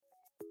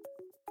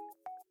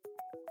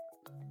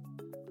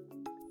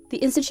The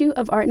Institute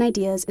of Art and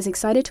Ideas is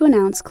excited to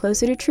announce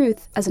Closer to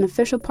Truth as an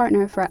official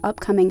partner for our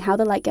upcoming How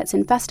the Light Gets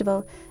In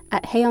festival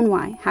at Hay on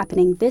Wye,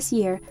 happening this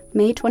year,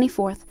 May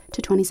 24th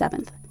to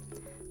 27th.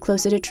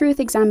 Closer to Truth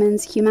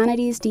examines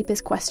humanity's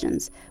deepest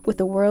questions with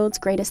the world's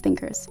greatest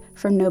thinkers,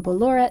 from Nobel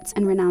laureates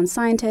and renowned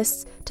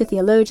scientists to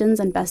theologians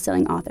and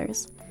best-selling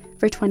authors.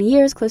 For 20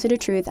 years, Closer to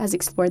Truth has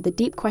explored the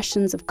deep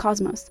questions of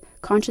cosmos,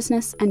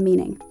 consciousness, and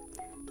meaning.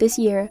 This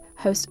year,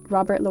 host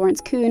Robert Lawrence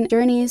Kuhn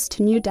journeys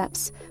to new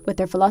depths with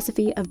their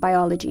Philosophy of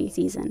Biology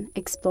season,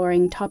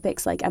 exploring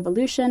topics like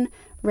evolution,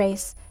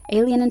 race,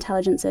 alien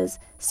intelligences,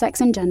 sex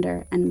and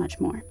gender, and much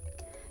more.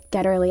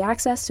 Get early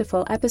access to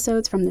full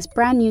episodes from this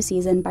brand new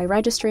season by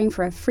registering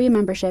for a free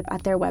membership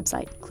at their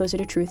website,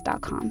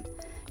 closertotruth.com.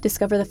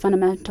 Discover the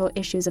fundamental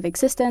issues of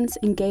existence,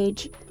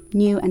 engage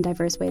new and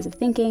diverse ways of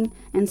thinking,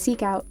 and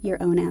seek out your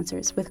own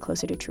answers with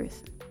Closer to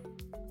Truth.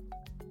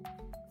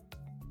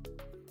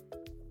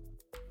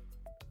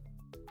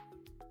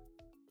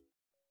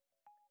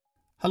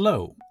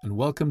 Hello, and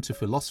welcome to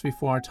Philosophy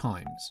for Our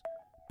Times,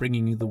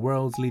 bringing you the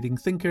world's leading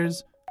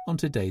thinkers on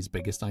today's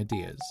biggest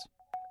ideas.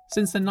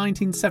 Since the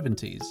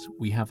 1970s,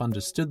 we have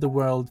understood the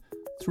world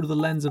through the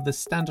lens of the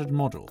Standard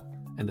Model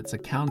and its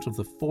account of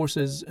the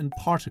forces and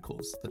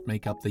particles that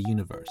make up the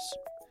universe.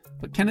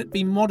 But can it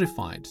be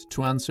modified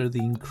to answer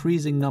the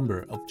increasing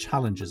number of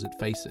challenges it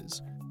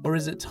faces? Or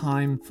is it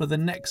time for the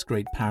next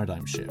great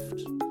paradigm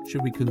shift?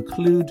 Should we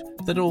conclude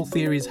that all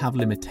theories have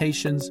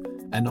limitations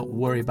and not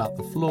worry about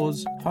the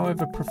flaws,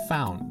 however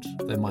profound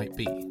they might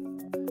be?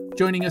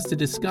 Joining us to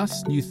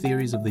discuss new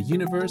theories of the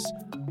universe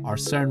are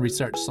CERN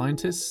research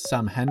scientist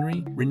Sam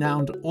Henry,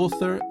 renowned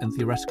author and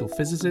theoretical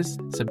physicist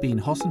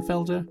Sabine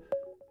Hossenfelder,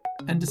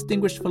 and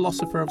distinguished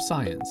philosopher of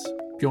science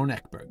Bjorn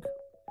Ekberg.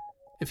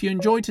 If you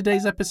enjoyed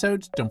today's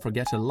episode, don't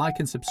forget to like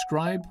and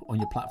subscribe on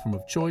your platform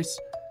of choice,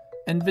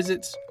 and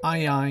visit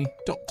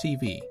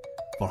iai.tv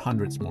for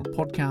hundreds more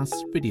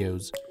podcasts,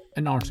 videos,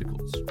 and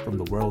articles from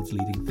the world's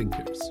leading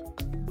thinkers.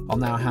 I'll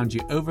now hand you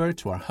over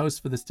to our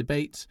host for this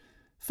debate,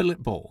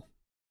 Philip Ball.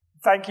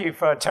 Thank you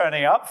for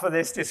turning up for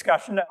this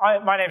discussion.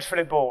 My name's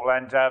Philip Ball,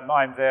 and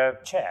I'm the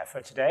chair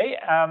for today.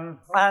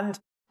 And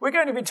we're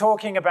going to be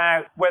talking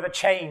about whether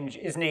change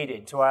is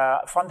needed to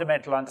our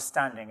fundamental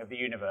understanding of the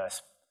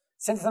universe.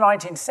 Since the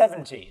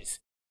 1970s,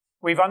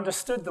 we've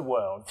understood the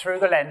world through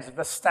the lens of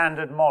the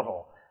Standard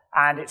Model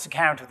and its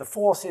account of the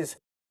forces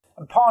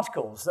and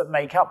particles that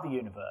make up the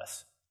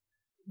universe.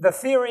 The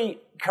theory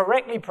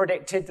correctly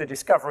predicted the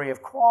discovery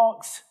of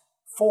quarks,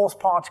 force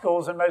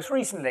particles, and most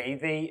recently,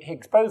 the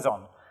Higgs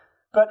boson.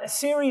 But a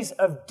series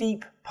of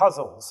deep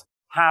puzzles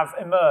have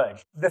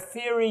emerged. The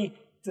theory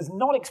does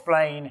not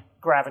explain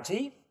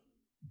gravity,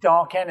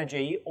 dark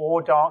energy,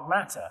 or dark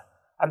matter.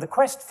 And the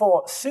quest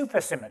for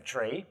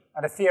supersymmetry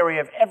and a theory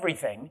of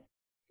everything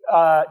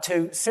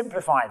to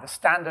simplify the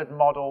Standard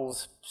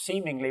Model's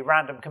seemingly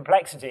random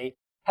complexity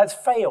has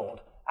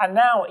failed. And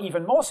now,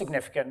 even more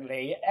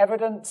significantly,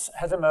 evidence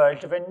has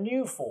emerged of a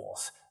new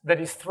force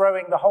that is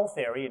throwing the whole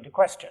theory into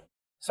question.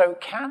 So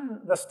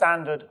can the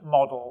Standard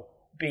Model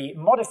be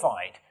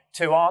modified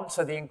to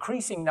answer the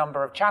increasing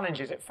number of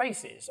challenges it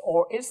faces,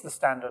 or is the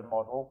Standard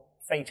Model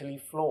fatally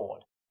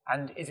flawed?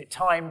 And is it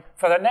time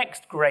for the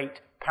next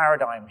great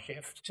paradigm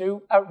shift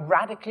to a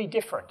radically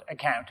different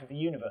account of the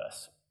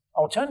universe?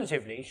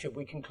 Alternatively, should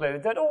we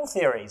conclude that all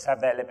theories have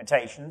their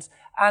limitations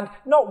and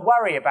not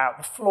worry about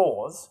the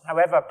flaws,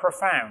 however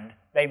profound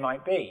they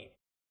might be?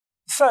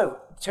 So,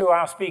 to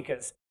our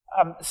speakers,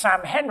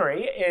 Sam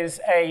Henry is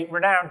a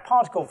renowned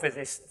particle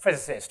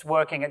physicist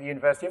working at the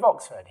University of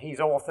Oxford. He's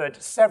authored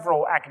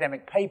several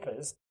academic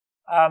papers,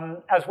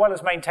 as well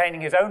as maintaining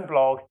his own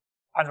blog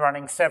and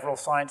running several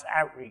science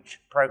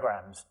outreach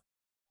programs.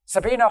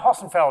 Sabine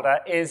Hossenfelder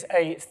is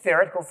a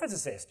theoretical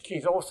physicist.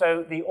 She's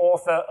also the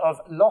author of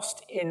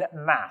Lost in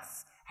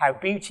Math, How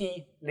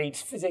Beauty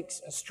Leads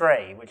Physics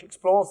Astray, which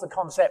explores the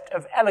concept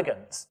of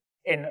elegance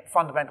in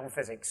fundamental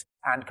physics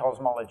and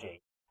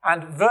cosmology.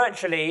 And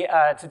virtually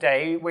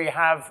today we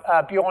have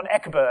Bjorn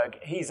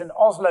Ekberg. He's an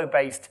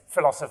Oslo-based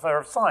philosopher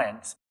of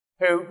science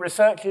who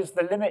researches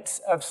the limits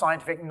of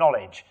scientific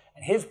knowledge.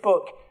 And his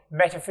book,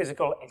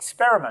 Metaphysical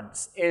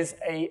Experiments, is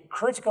a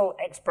critical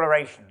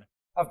exploration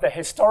of the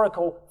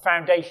historical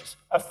foundations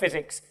of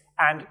physics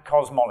and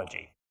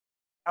cosmology.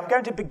 I'm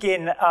going to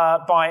begin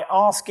by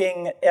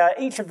asking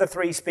each of the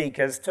three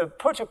speakers to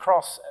put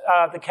across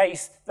the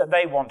case that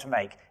they want to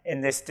make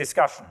in this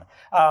discussion.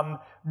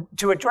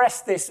 To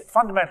address this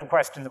fundamental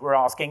question that we're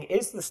asking,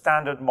 is the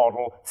Standard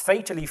Model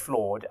fatally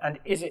flawed, and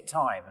is it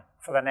time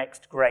for the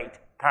next great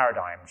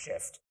paradigm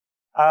shift?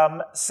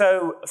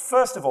 So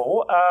first of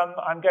all,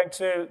 I'm going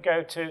to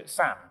go to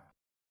Sam.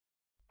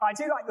 I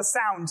do like the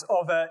sound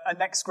of a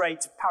next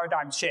great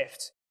paradigm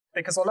shift,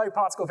 because although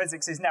particle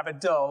physics is never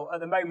dull, at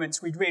the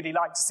moment we'd really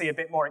like to see a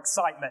bit more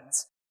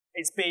excitement.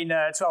 It's been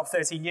 12,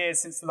 13 years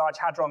since the Large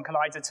Hadron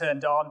Collider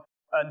turned on,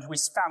 and we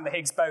found the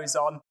Higgs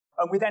boson,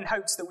 and we then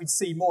hoped that we'd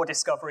see more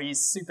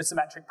discoveries,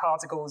 supersymmetric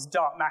particles,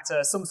 dark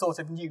matter, some sort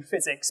of new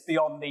physics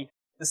beyond the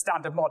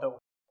Standard Model.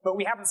 But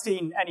we haven't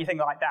seen anything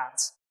like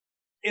that.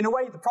 In a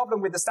way, the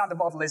problem with the standard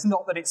model is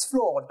not that it's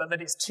flawed, but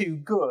that it's too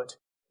good.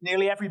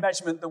 Nearly every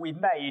measurement that we've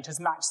made has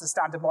matched the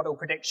standard model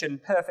prediction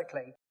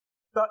perfectly.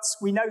 But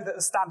we know that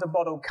the standard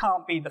model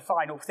can't be the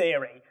final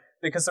theory,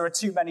 because there are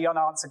too many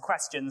unanswered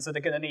questions that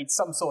are going to need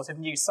some sort of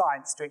new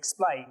science to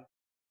explain.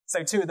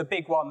 So two of the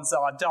big ones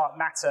are dark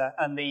matter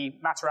and the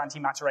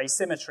matter-antimatter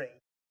asymmetry.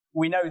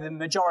 We know the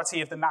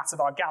majority of the mass of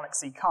our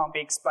galaxy can't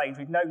be explained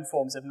with known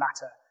forms of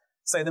matter.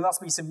 So there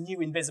must be some new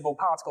invisible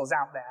particles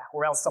out there,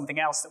 or else something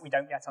else that we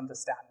don't yet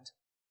understand.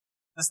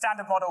 The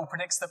standard model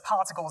predicts that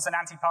particles and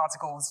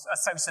antiparticles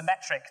are so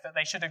symmetric that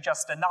they should have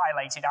just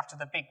annihilated after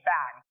the Big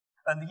Bang,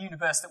 and the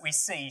universe that we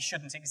see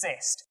shouldn't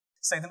exist.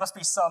 So there must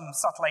be some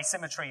subtle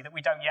asymmetry that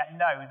we don't yet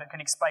know that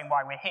can explain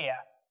why we're here.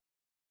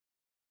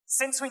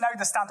 Since we know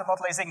the standard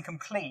model is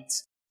incomplete,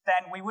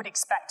 then we would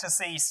expect to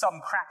see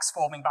some cracks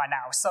forming by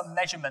now, some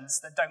measurements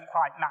that don't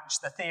quite match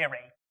the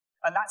theory.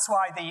 And that's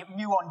why the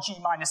muon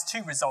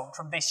G-2 result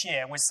from this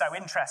year was so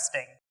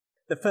interesting.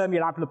 The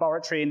Fermilab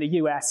laboratory in the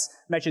US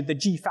measured the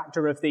G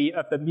factor of the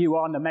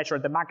muon, a measure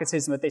of the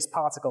magnetism of this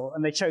particle,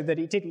 and they showed that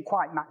it didn't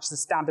quite match the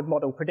standard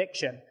model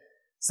prediction.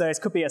 So this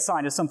could be a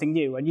sign of something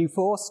new, a new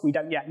force, we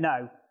don't yet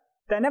know.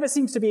 There never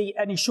seems to be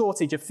any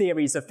shortage of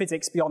theories of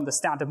physics beyond the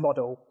standard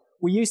model.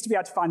 We used to be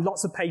able to find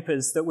lots of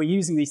papers that were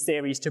using these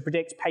theories to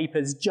predict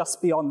papers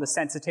just beyond the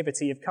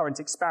sensitivity of current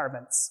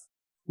experiments.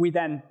 We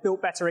then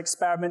built better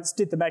experiments,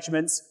 did the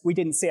measurements, we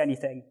didn't see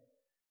anything.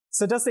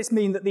 So does this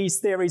mean that these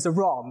theories are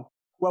wrong?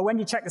 Well, when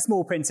you check the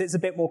small print, it's a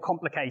bit more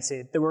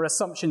complicated. There were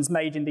assumptions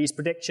made in these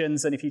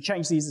predictions, and if you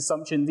change these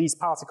assumptions, these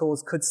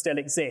particles could still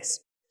exist,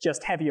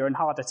 just heavier and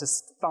harder to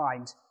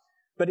find.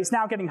 But it's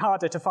now getting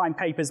harder to find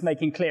papers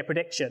making clear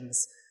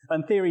predictions,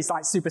 and theories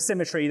like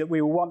supersymmetry that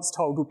we were once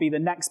told would be the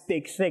next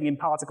big thing in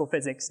particle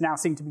physics now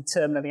seem to be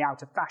terminally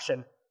out of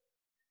fashion.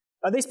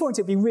 At this point,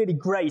 it'd be really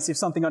great if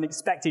something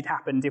unexpected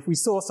happened, if we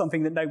saw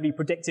something that nobody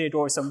predicted,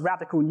 or some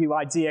radical new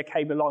idea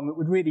came along that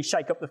would really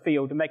shake up the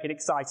field and make it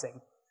exciting.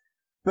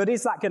 But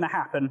is that going to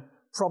happen?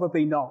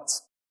 Probably not.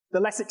 The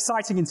less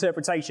exciting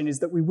interpretation is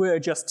that we were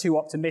just too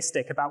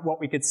optimistic about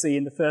what we could see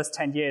in the first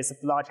 10 years of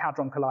the Large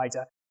Hadron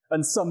Collider,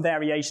 and some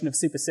variation of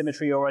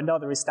supersymmetry or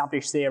another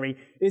established theory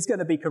is going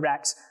to be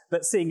correct,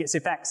 but seeing its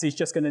effects is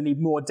just going to need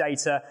more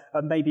data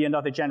and maybe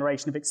another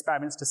generation of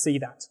experiments to see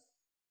that.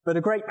 But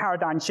a great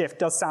paradigm shift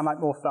does sound like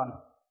more fun.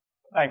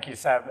 Thank you,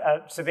 Sam.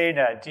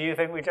 Sabina, do you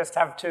think we just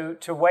have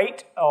to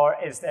wait, or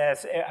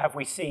have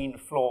we seen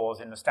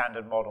flaws in the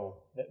standard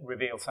model that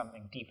reveal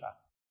something deeper?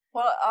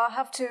 Well, I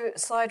have to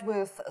side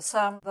with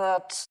Sam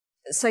that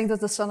saying that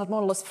the standard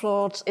model is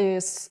flawed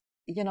is,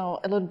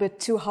 a little bit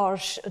too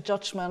harsh a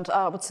judgment,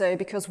 I would say,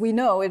 because we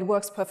know it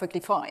works perfectly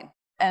fine.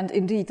 And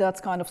indeed,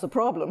 that's kind of the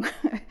problem.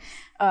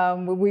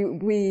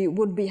 We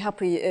would be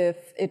happy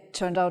if it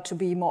turned out to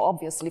be more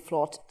obviously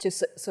flawed,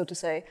 so to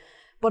say.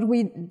 But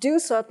we do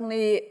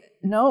certainly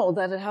know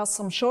that it has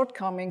some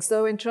shortcomings,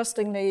 though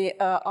interestingly,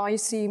 I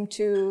seem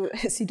to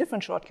see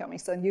different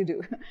shortcomings than you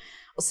do.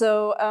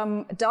 So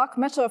dark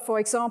matter, for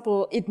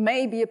example, it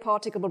may be a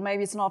particle, but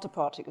maybe it's not a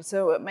particle.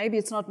 So maybe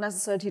it's not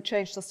necessary to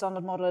change the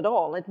standard model at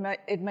all. It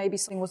may be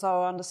something with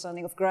our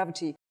understanding of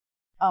gravity.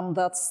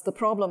 That's the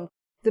problem.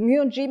 The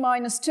muon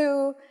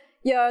G-2,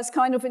 it's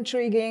kind of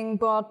intriguing,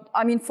 but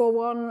for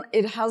one,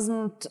 it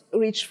hasn't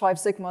reached 5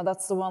 sigma.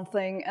 That's the one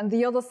thing. And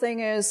the other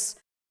thing is,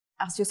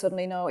 as you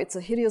certainly know, it's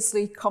a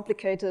hideously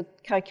complicated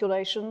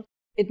calculation.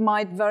 It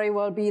might very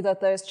well be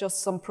that there's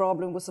just some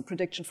problem with the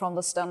prediction from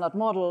the standard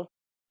model,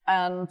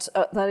 and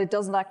that it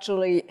doesn't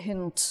actually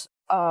hint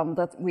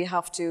that we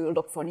have to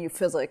look for new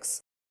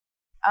physics.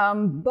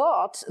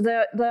 But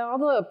there are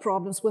other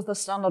problems with the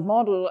standard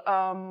model.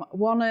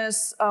 One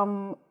is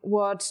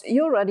what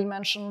you already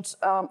mentioned.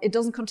 It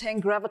doesn't contain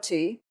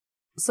gravity.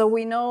 So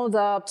we know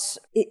that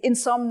in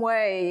some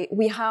way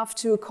we have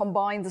to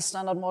combine the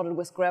standard model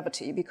with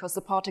gravity, because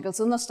the particles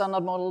in the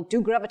standard model do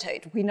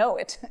gravitate. We know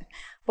it,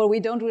 but we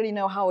don't really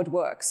know how it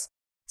works.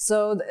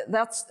 So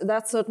that's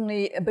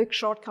certainly a big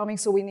shortcoming.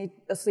 So we need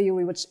a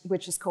theory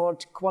which is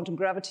called quantum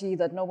gravity,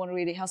 that no one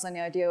really has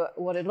any idea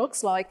what it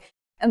looks like.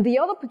 And the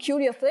other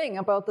peculiar thing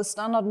about the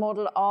standard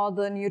model are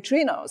the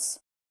neutrinos.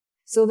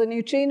 So the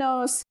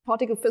neutrinos,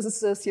 particle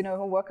physicists,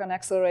 who work on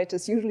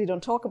accelerators usually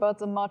don't talk about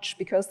them much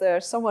because they're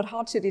somewhat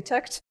hard to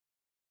detect.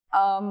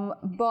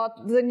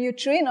 But the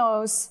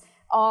neutrinos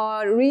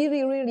are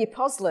really, really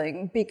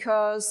puzzling,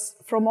 because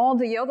from all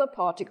the other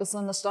particles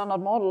in the standard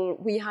model,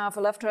 we have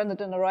a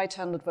left-handed and a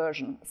right-handed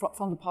version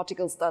from the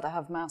particles that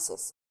have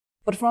masses.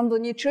 But from the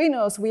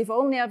neutrinos, we've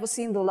only ever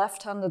seen the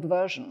left-handed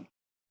version.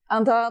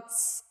 And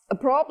that's a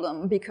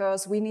problem,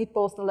 because we need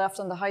both the left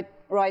and the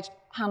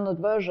right-handed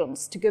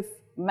versions to give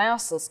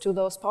masses to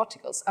those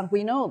particles. And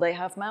we know they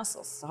have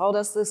masses. So how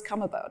does this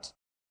come about?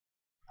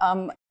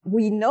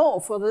 We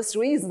know for this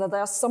reason that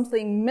there's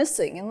something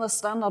missing in the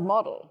standard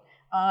model.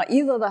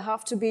 Either there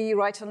have to be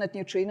right-handed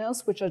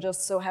neutrinos, which are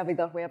just so heavy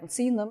that we haven't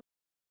seen them,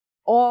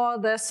 or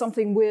there's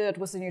something weird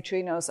with the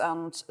neutrinos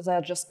and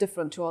they're just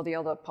different to all the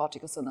other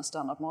particles in the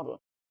standard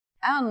model.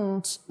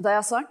 And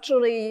there's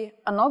actually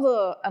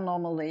another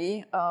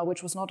anomaly,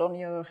 which was not on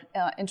your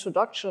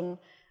introduction,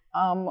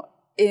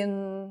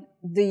 in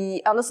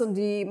the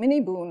LSND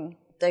mini-boon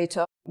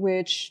data,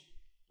 which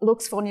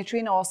looks for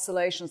neutrino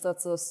oscillations.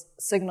 That's a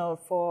signal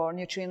for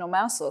neutrino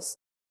masses.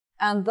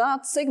 And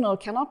that signal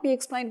cannot be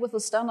explained with the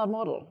standard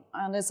model.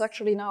 And it's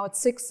actually now at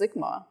 6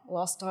 sigma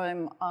last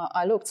time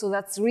I looked. So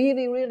that's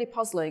really, really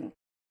puzzling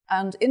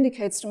and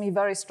indicates to me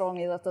very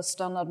strongly that the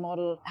standard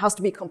model has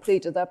to be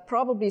completed. There are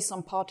probably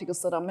some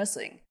particles that are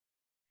missing.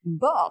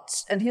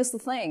 But, and here's the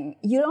thing,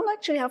 you don't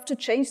actually have to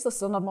change the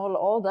standard model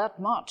all that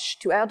much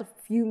to add a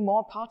few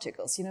more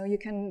particles. You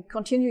can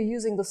continue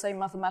using the same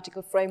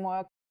mathematical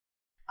framework.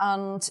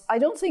 And I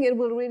don't think it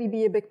will really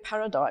be a big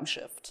paradigm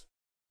shift.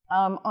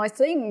 I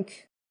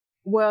think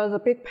where the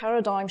big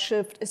paradigm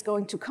shift is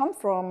going to come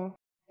from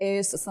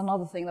is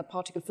another thing that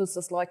particle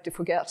physicists like to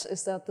forget,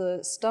 is that the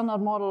standard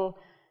model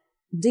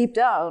deep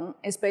down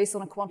is based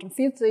on a quantum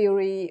field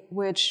theory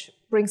which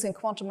brings in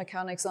quantum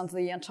mechanics into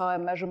the entire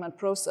measurement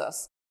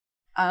process.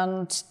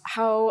 And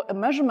how a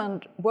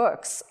measurement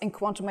works in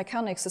quantum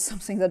mechanics is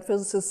something that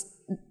physicists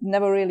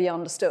never really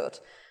understood.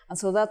 And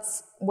so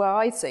that's where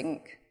I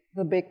think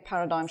the big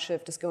paradigm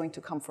shift is going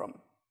to come from.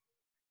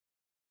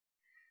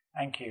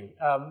 Thank you.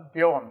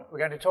 Bjorn, we're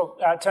going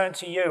to turn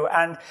to you.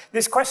 And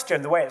this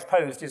question, the way it's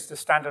posed, is the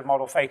standard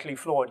model fatally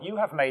flawed? You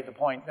have made the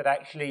point that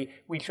actually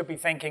we should be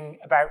thinking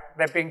about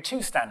there being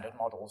two standard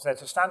models.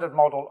 There's a standard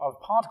model of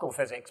particle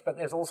physics, but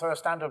there's also a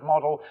standard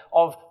model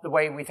of the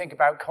way we think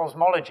about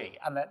cosmology,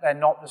 and that they're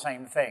not the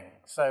same thing.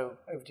 So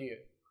over to you.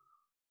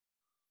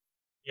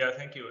 Yeah,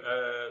 thank you.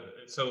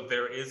 So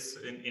there is,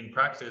 in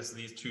practice,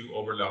 these two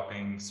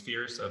overlapping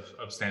spheres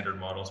of standard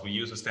models. We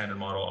use a standard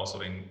model also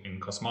in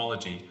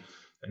cosmology,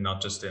 and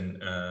not just in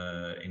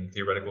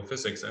theoretical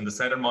physics. And the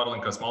standard model in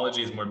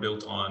cosmology is more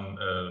built on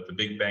the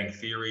Big Bang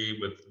theory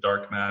with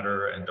dark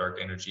matter and dark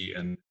energy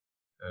and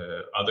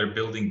other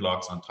building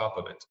blocks on top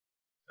of it.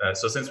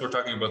 So since we're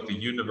talking about the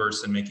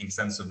universe and making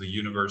sense of the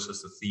universe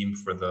as the theme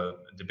for the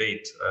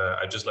debate,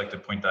 I'd just like to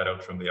point that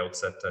out from the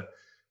outset.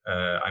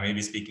 I may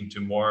be speaking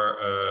to more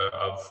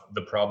of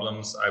the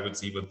problems I would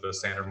see with the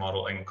standard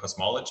model in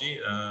cosmology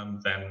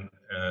than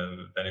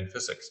in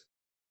physics.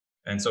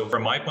 And so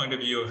from my point of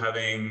view,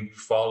 having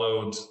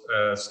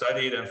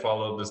studied and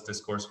followed this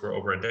discourse for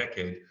over a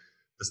decade,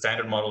 the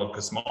standard model of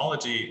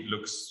cosmology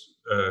looks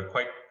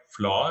quite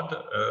flawed,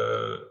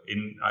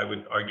 I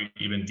would argue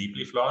even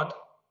deeply flawed.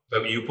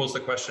 But you pose the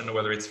question of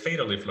whether it's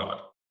fatally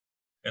flawed.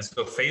 And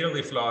so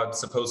fatally flawed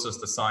supposes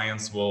the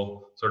science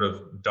will sort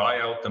of die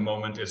out the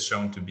moment it's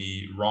shown to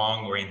be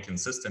wrong or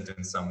inconsistent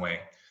in some way.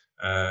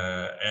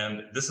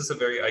 And this is a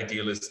very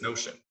idealist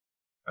notion.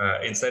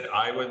 Instead,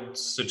 I would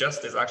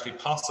suggest it's actually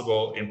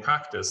possible in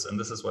practice, and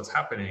this is what's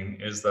happening,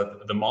 is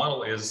that the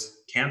model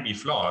can be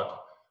flawed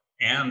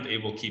and it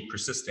will keep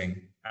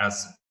persisting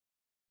as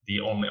the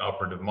only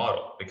operative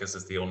model because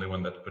it's the only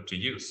one that's put to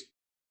use.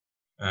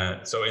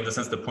 So in the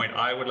sense, the point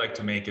I would like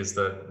to make is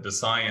that the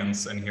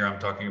science, and here I'm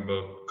talking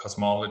about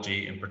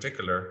cosmology in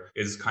particular,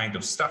 is kind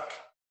of stuck.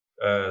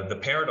 The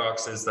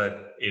paradox is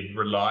that it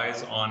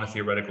relies on a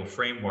theoretical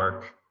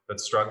framework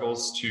that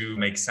struggles to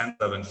make sense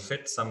of and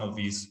fit some of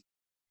these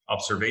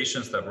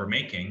observations that we're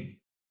making,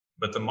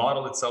 but the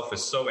model itself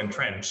is so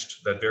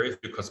entrenched that very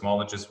few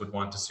cosmologists would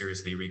want to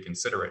seriously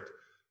reconsider it.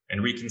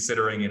 And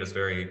reconsidering it is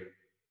very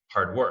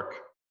hard work.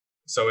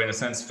 So in a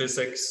sense,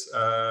 physics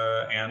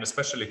and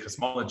especially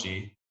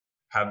cosmology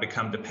have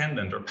become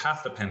dependent or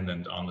path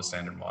dependent on the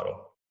standard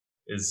model,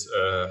 is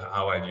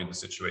how I view the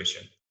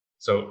situation.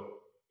 So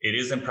it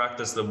is in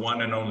practice the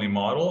one and only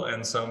model,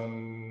 and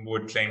some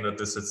would claim that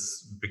this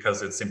is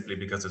because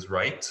it's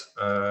right.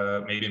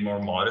 Maybe more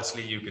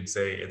modestly, you could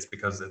say it's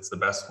because it's the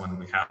best one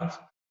we have.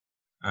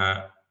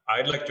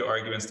 I'd like to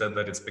argue instead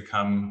that it's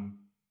become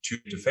too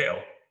to fail.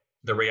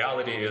 The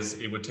reality is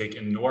it would take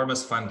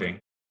enormous funding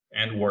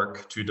and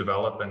work to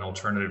develop an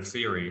alternative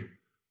theory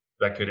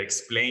that could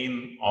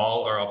explain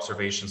all our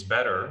observations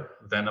better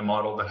than a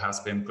model that has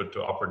been put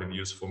to operative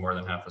use for more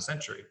than half a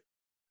century.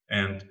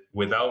 And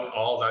without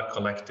all that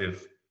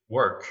collective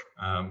work,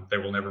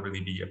 there will never really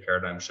be a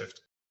paradigm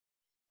shift.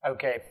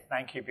 Okay,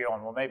 thank you,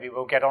 Bjorn. Well, maybe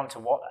we'll get on to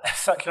what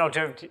such an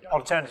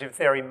alternative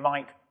theory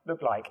might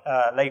look like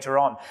later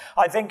on.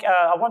 I think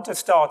I want to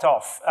start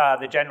off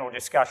the general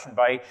discussion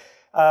by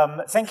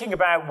thinking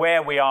about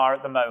where we are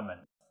at the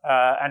moment.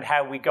 And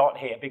how we got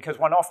here, because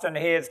one often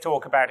hears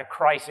talk about a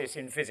crisis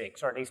in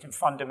physics, or at least in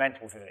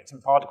fundamental physics, in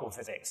particle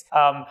physics.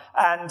 And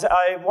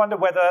I wonder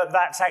whether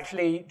that's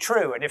actually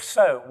true, and if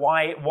so,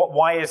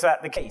 why is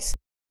that the case?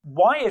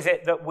 Why is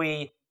it that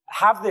we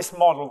have this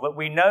model that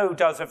we know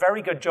does a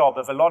very good job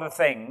of a lot of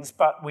things,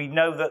 but we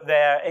know that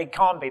it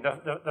can't be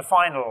the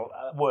final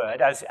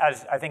word, as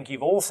I think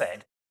you've all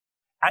said,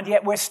 and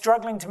yet we're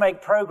struggling to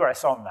make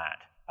progress on that?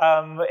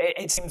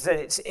 It seems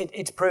that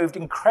it's proved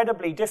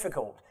incredibly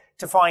difficult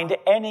to find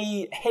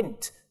any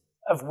hint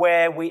of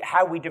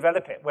how we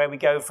develop it, where we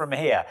go from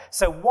here.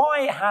 So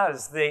why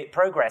has the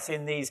progress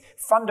in these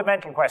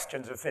fundamental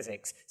questions of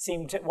physics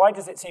why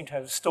does it seem to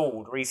have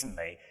stalled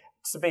recently?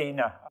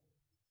 Sabine.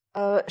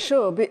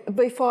 Sure.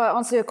 Before I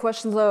answer your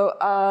question,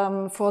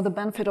 though, for the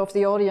benefit of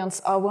the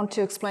audience, I want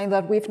to explain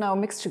that we've now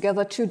mixed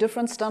together two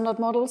different standard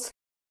models.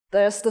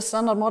 There's the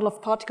standard model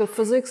of particle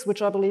physics,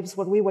 which I believe is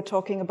what we were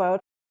talking about.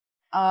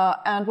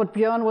 And what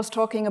Björn was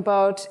talking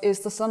about is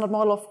the standard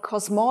model of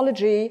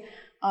cosmology,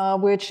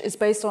 which is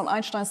based on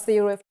Einstein's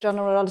theory of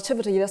general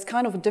relativity. That's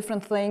kind of a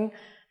different thing.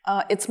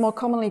 It's more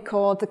commonly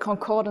called the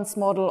concordance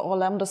model or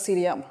lambda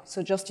CDM,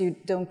 so just you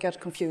don't get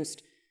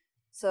confused.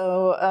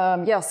 So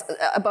yes,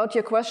 about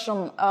your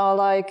question,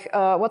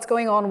 what's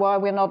going on, why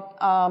we're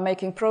not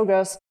making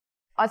progress,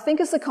 I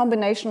think it's a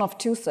combination of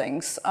two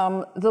things.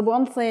 The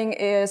one thing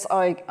is,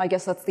 I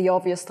guess that's the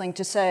obvious thing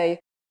to say,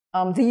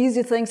 the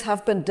easy things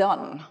have been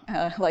done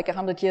like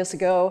 100 years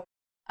ago,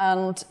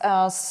 and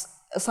as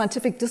a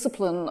scientific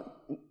discipline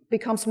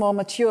becomes more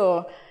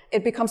mature,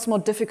 it becomes more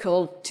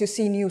difficult to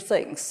see new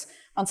things,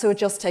 and so it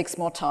just takes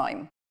more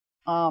time.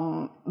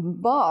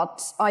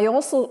 But I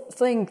also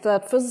think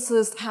that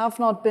physicists have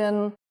not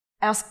been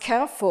as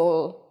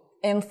careful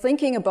in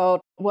thinking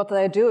about what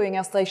they're doing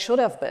as they should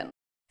have been.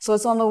 So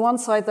it's on the one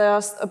side,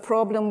 there's a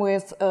problem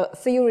with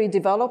theory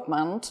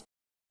development.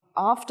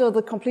 After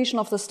the completion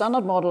of the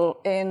Standard Model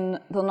in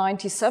the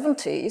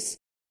 1970s,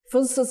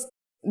 physicists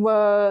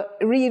were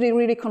really,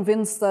 really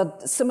convinced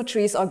that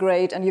symmetries are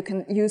great and you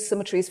can use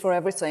symmetries for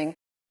everything.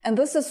 And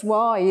this is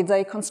why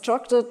they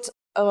constructed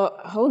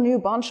a whole new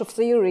bunch of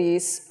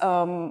theories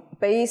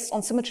based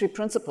on symmetry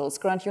principles,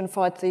 grand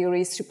unified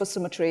theory,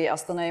 supersymmetry,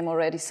 as the name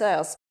already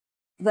says.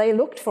 They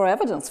looked for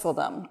evidence for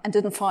them and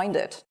didn't find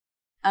it.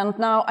 And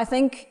now I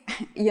think,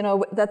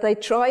 that they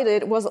tried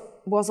it was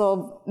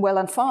all well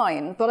and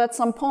fine, but at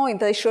some point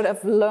they should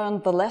have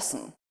learned the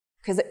lesson,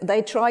 because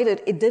they tried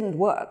it, it didn't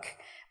work,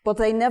 but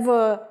they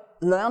never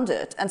learned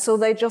it. And so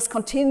they just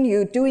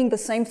continue doing the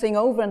same thing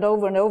over and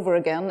over and over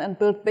again and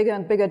build bigger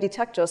and bigger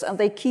detectors, and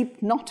they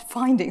keep not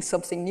finding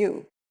something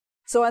new.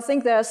 So I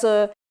think there's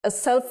a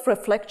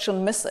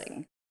self-reflection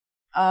missing.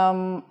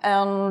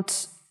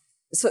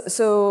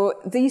 So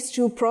these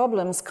two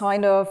problems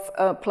kind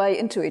of play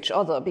into each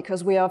other,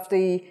 because we have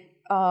the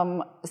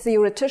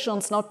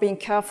theoreticians not being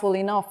careful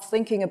enough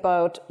thinking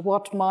about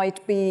what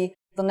might be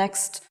the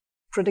next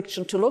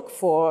prediction to look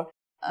for.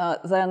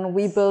 Then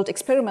we build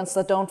experiments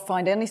that don't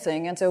find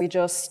anything, and so we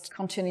just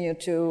continue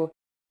to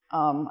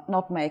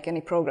not make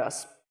any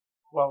progress.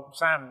 Well,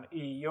 Sam,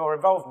 you're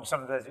involved in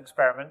some of those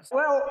experiments.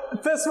 Well,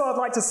 first of all, I'd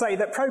like to say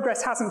that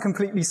progress hasn't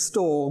completely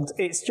stalled.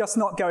 It's just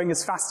not going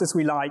as fast as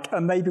we like,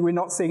 and maybe we're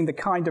not seeing the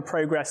kind of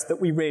progress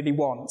that we really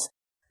want.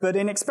 But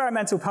in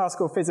experimental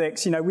particle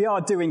physics, we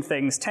are doing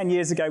things. 10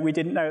 years ago, we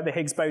didn't know the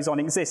Higgs boson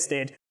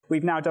existed.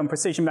 We've now done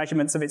precision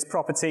measurements of its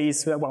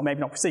properties. Well,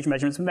 maybe not precision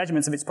measurements, but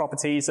measurements of its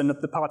properties and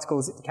of the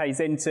particles it decays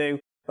into,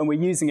 and we're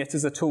using it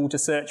as a tool to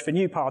search for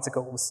new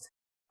particles.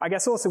 I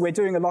guess also we're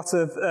doing a lot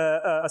of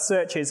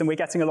searches, and we're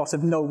getting a lot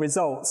of null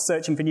results,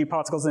 searching for new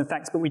particles and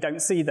effects, but we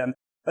don't see them.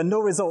 And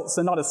null results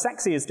are not as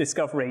sexy as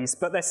discoveries,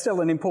 but they're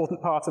still an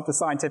important part of the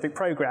scientific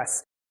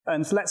progress.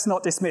 And let's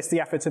not dismiss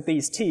the effort of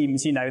these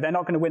teams. They're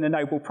not going to win a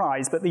Nobel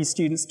Prize, but these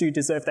students do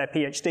deserve their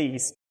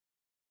PhDs.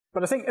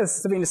 But I think,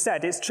 as Sabina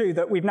said, it's true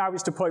that we've now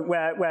reached a point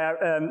where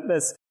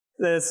there's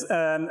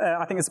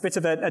I think there's a bit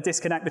of a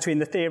disconnect between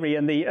the theory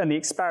and the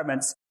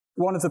experiments.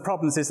 One of the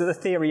problems is that the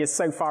theory is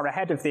so far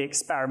ahead of the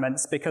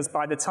experiments, because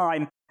by the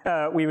time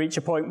we reach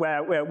a point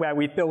where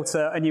we've built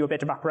a newer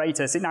bit of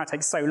apparatus, it now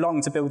takes so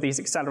long to build these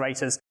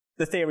accelerators,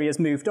 the theory has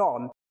moved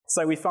on.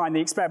 So we find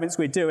the experiments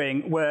we're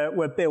doing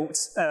were built,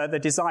 the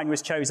design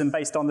was chosen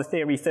based on the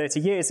theory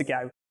 30 years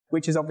ago,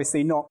 which is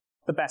obviously not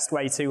the best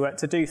way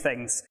to do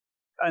things.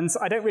 And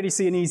I don't really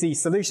see an easy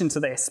solution to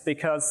this,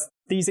 because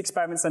these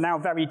experiments are now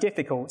very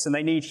difficult and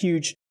they need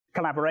huge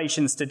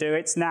collaborations to do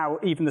it. Now,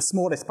 even the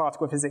smallest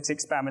particle physics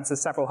experiments are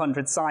several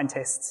hundred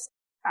scientists.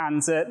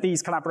 And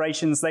these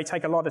collaborations, they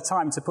take a lot of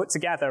time to put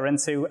together and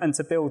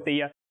to build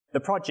the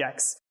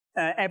projects.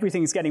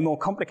 Everything's getting more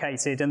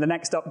complicated, and the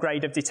next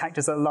upgrade of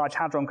detectors at the Large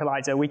Hadron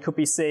Collider, we could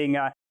be seeing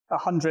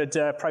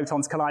 100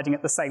 protons colliding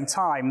at the same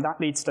time.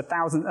 That leads to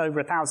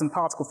over 1,000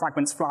 particle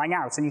fragments flying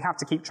out, and you have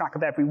to keep track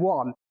of every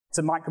one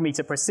to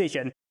micrometer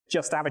precision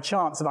just to have a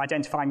chance of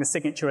identifying the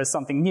signature as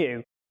something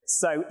new.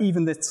 So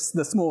even the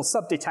small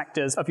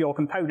sub-detectors of your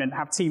component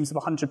have teams of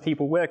 100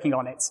 people working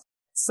on it.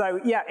 So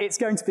yeah, it's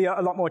going to be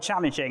a lot more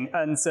challenging,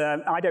 and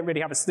I don't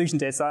really have a solution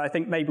to it, so I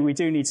think maybe we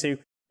do need to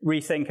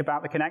rethink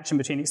about the connection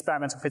between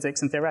experimental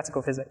physics and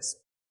theoretical physics.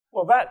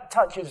 Well, that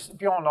touches,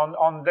 Björn,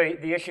 on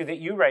the issue that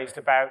you raised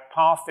about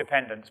path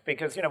dependence,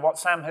 because what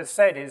Sam has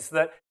said is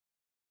that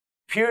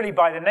purely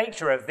by the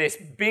nature of this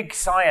big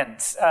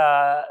science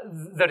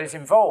that is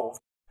involved,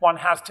 one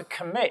has to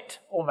commit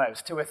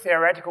almost to a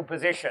theoretical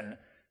position,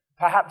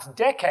 perhaps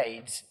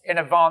decades in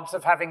advance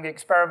of having the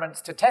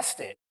experiments to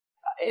test it.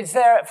 Is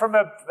there, from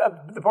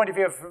the point of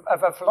view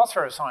of a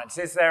philosopher of science,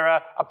 is there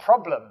a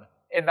problem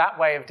in that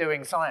way of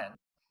doing science?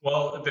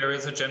 Well, there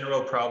is a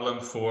general problem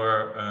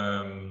for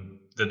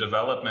the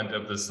development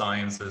of the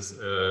sciences,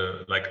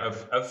 like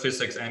of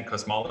physics and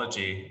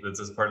cosmology, this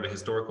is part of the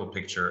historical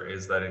picture,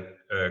 is that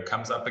it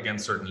comes up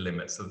against certain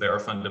limits. So there are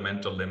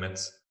fundamental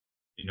limits.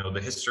 You know,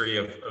 the history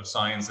of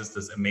science is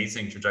this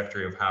amazing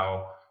trajectory of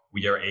how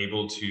we are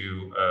able to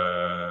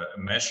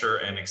measure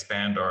and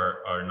expand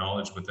our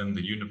knowledge within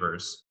the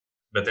universe.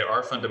 But there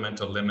are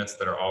fundamental limits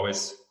that are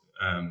always,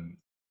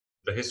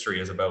 the history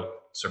is about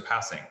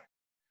surpassing.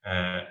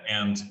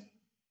 And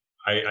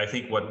I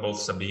think what both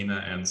Sabine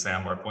and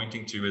Sam are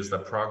pointing to is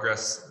that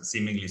progress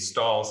seemingly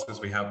stalls because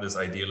we have this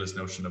idealist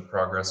notion of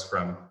progress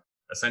from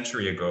a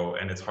century ago,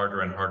 and it's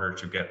harder and harder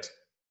to get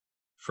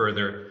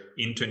further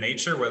into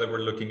nature, whether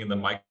we're looking in the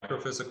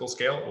microphysical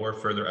scale or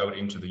further out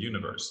into the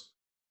universe.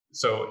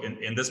 So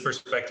in this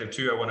perspective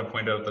too, I want to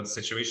point out that the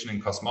situation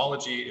in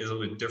cosmology is a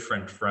little bit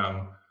different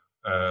from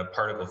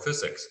particle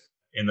physics,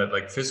 in that,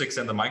 like, physics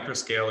in the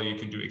microscale, you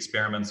can do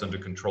experiments under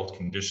controlled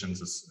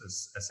conditions,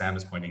 as Sam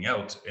is pointing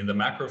out. In the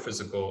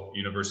macrophysical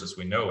universe as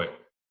we know it,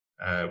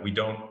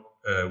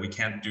 we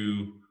can't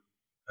do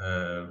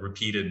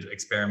repeated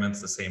experiments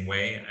the same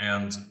way.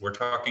 And we're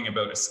talking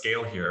about a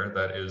scale here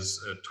that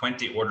is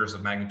 20 orders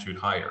of magnitude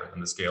higher than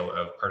the scale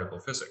of particle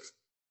physics.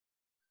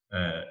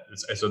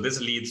 So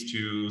this leads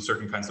to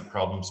certain kinds of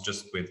problems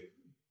just with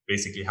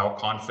basically how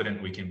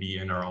confident we can be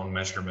in our own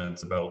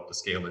measurements about the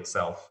scale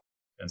itself,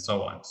 and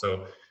so on.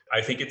 So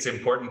I think it's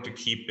important to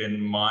keep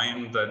in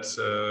mind that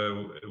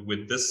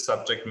with this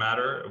subject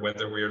matter,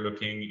 whether we are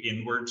looking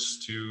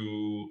inwards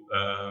to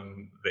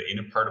the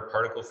inner part of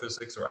particle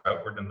physics or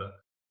outward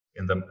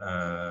in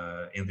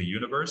the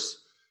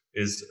universe,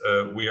 is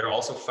we are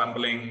also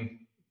fumbling.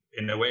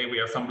 In a way, we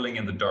are fumbling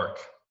in the dark,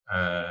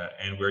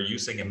 and we're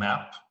using a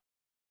map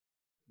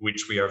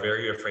which we are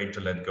very afraid to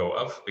let go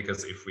of,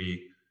 because if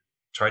we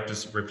tried to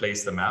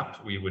replace the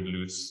map, we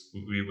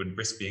would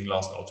risk being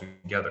lost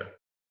altogether.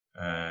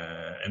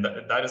 And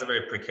that is a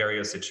very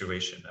precarious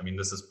situation. I mean,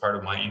 this is part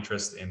of my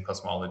interest in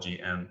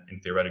cosmology and in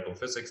theoretical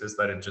physics, is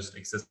that it just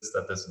exists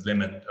at this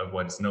limit of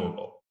what is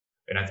knowable.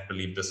 And I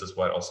believe this is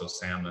what also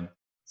Sam and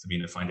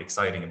Sabine find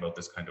exciting about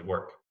this kind of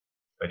work.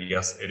 But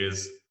yes, it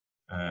is.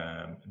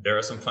 There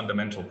are some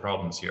fundamental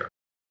problems here.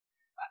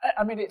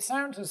 I mean, it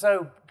sounds as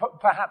though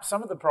perhaps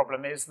some of the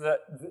problem is that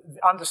the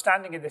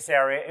understanding of this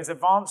area is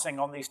advancing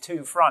on these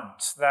two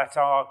fronts that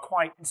are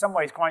quite, in some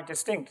ways, quite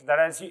distinct. That,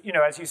 as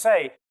you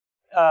say,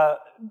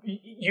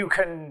 you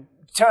can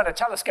turn a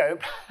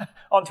telescope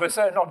onto a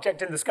certain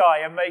object in the sky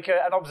and make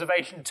an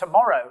observation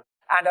tomorrow.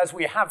 And as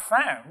we have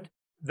found,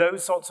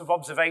 those sorts of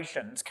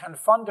observations can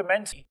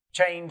fundamentally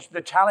change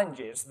the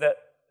challenges that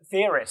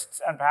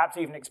theorists and perhaps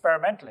even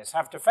experimentalists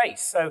have to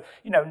face. So,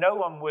 no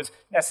one was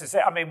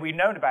necessarily, I mean, we've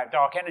known about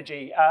dark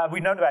energy,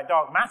 we've known about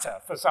dark matter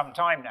for some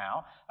time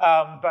now,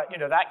 but,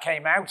 that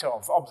came out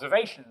of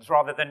observations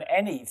rather than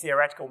any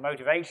theoretical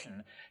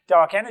motivation.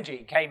 Dark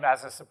energy came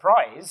as a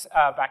surprise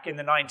back in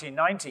the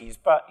 1990s,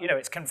 but,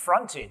 it's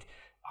confronted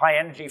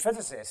high-energy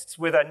physicists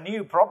with a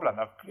new problem,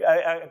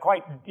 a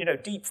quite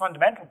deep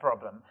fundamental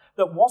problem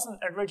that wasn't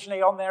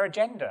originally on their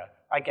agenda,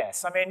 I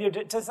guess. I mean,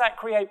 does that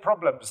create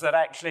problems that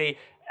actually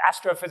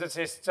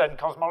astrophysicists and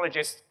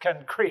cosmologists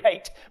can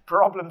create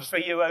problems for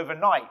you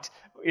overnight,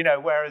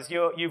 whereas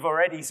you've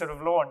already sort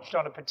of launched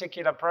on a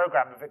particular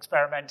program of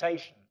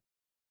experimentation?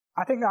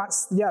 I think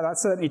that's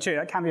certainly true.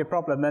 That can be a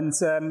problem. And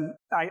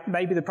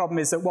maybe the problem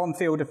is that one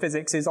field of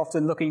physics is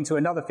often looking to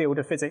another field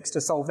of physics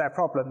to solve their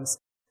problems.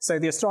 So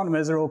the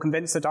astronomers are all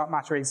convinced that dark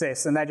matter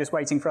exists, and they're just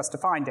waiting for us to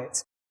find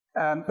it.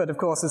 But of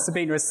course, as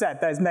Sabine has said,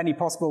 there's many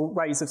possible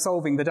ways of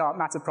solving the dark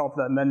matter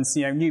problem. And,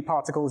 new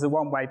particles are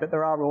one way, but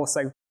there are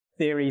also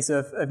theories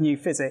of new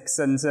physics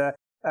and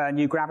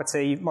new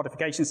gravity,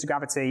 modifications to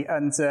gravity.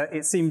 And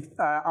it seems,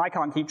 I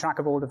can't keep track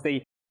of all of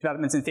the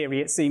developments in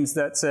theory. It seems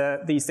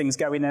that these things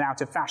go in and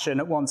out of fashion.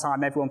 At one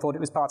time, everyone thought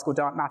it was particle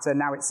dark matter.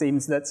 Now it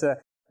seems that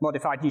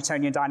modified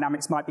Newtonian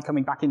dynamics might be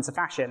coming back into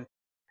fashion.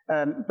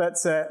 But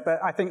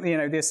I think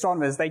the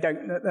astronomers, they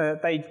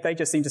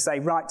just seem to say,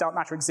 right, dark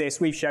matter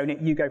exists, we've shown it,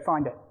 you go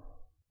find it.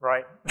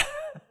 Right.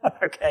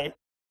 Okay.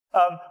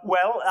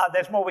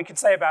 There's more we could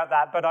say about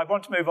that, but I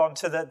want to move on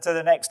to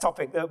the next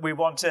topic that we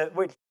want to,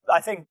 which I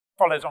think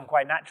follows on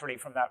quite naturally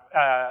from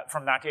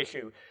that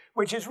issue,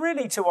 which is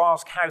really to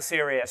ask how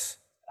serious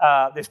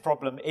this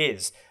problem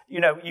is.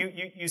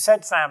 You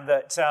said, Sam,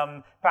 that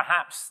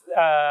perhaps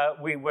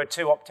we were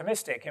too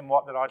optimistic in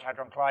what the Large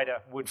Hadron Collider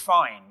would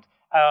find.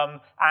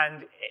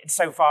 And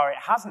so far it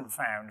hasn't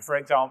found, for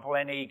example,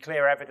 any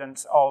clear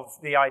evidence of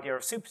the idea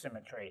of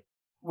supersymmetry,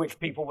 which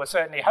people were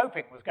certainly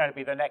hoping was going to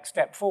be the next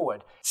step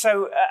forward.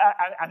 So,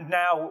 and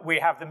now we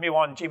have the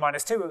muon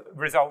G-2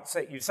 results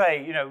that you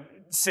say,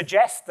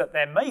 suggest that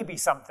there may be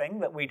something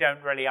that we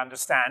don't really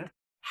understand.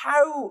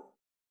 How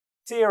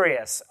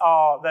serious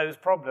are those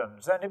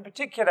problems? And in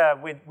particular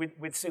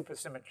with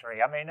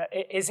supersymmetry, I mean,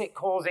 is it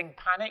causing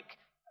panic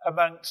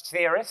amongst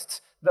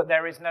theorists that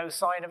there is no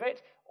sign of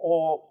it?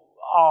 Or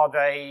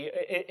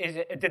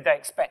did they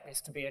expect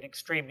this to be an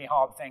extremely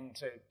hard thing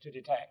to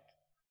detect?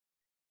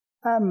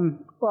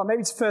 Well,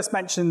 maybe to first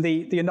mention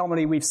the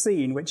anomaly we've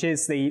seen, which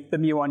is the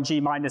muon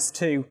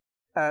G-2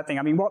 thing.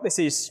 I mean, what this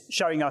is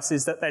showing us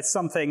is that there's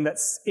something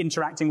that's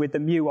interacting with the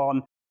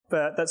muon,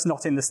 but that's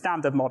not in the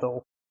standard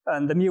model.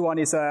 And the muon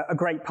is a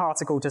great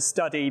particle to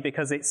study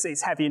because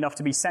it's heavy enough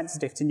to be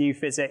sensitive to new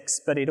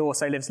physics, but it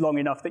also lives long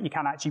enough that you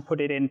can actually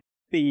put it in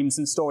beams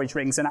and storage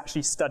rings and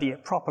actually study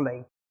it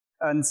properly.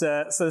 And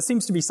so there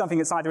seems to be something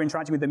that's either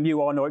interacting with the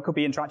muon, or it could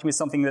be interacting with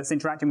something that's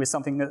interacting with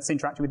something that's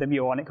interacting with the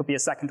muon. It could be a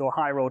second or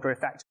higher order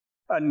effect.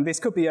 And this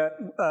could be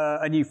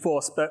a new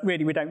force, but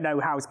really we don't know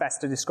how it's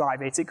best to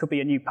describe it. It could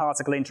be a new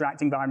particle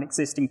interacting via an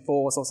existing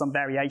force or some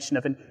variation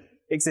of an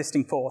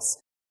existing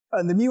force.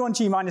 And the muon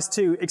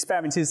G-2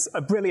 experiment is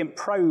a brilliant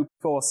probe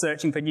for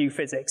searching for new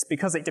physics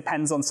because it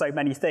depends on so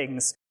many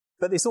things.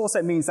 But this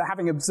also means that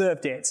having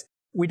observed it,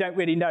 we don't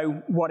really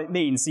know what it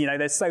means. You know,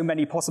 there's so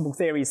many possible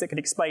theories that could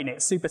explain it.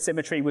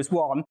 Supersymmetry was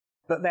one,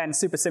 but then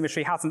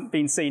supersymmetry hasn't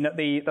been seen at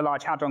the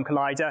Large Hadron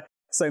Collider,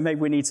 so maybe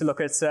we need to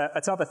look at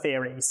other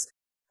theories.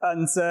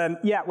 And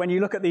when you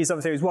look at these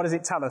other theories, what does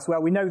it tell us?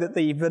 Well, we know that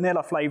the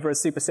vanilla flavor of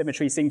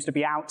supersymmetry seems to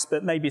be out,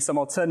 but maybe some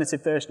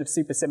alternative version of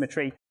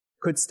supersymmetry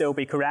could still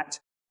be correct.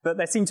 But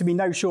there seem to be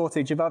no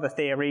shortage of other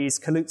theories: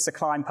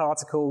 Kaluza-Klein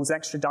particles,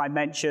 extra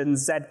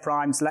dimensions,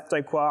 Z-primes,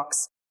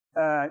 leptoquarks,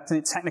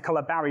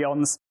 technicolor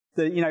baryons.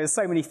 There's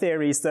so many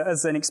theories that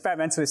as an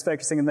experimentalist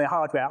focusing on the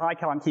hardware, I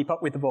can't keep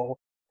up with them all.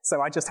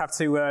 So I just have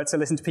to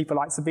listen to people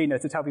like Sabina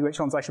to tell me which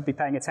ones I should be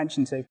paying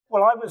attention to.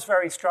 Well, I was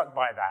very struck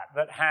by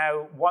that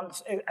how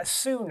as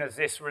soon as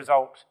this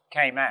result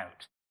came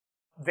out,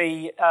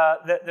 the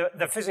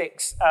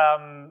physics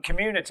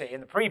community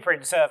in the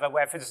preprint server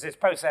where physicists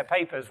post their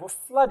papers were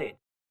flooded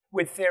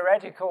with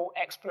theoretical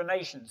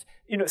explanations.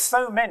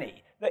 So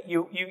many that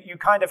you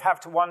kind of have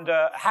to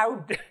wonder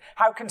how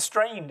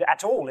constrained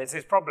at all is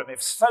this problem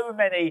if so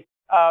many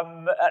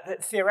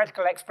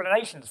theoretical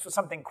explanations for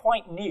something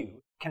quite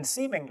new can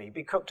seemingly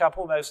be cooked up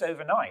almost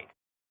overnight.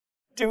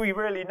 Do we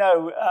really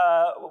know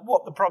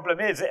what the problem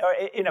is?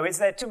 Is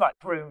there too much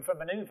room for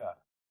maneuver?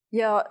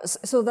 Yeah,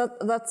 so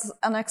that's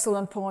an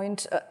excellent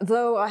point.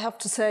 Though I have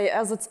to say,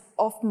 as it's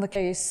often the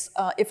case,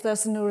 if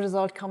there's a new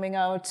result coming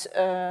out,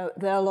 there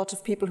are a lot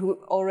of people who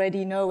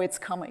already know it's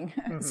coming.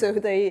 Mm-hmm. So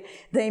they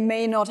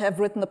may not have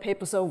written the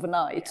papers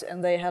overnight,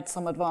 and they had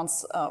some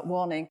advance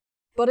warning.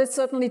 But it's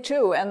certainly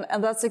true,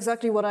 and that's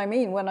exactly what I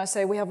mean when I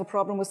say we have a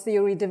problem with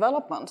theory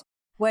development.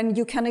 When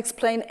you can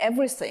explain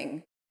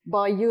everything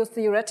by your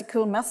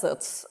theoretical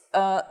methods,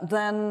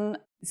 then,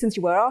 since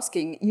you were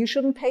asking, you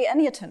shouldn't pay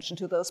any attention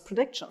to those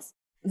predictions.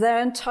 They're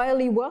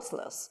entirely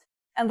worthless.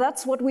 And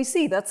that's what we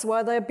see. That's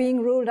why they're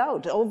being ruled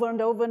out over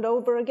and over and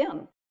over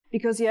again.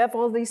 Because you have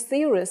all these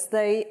theorists,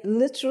 they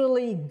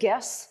literally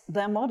guess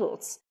their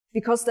models.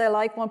 Because they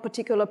like one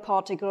particular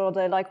particle, or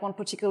they like one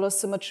particular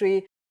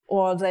symmetry,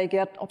 or they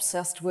get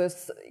obsessed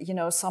with,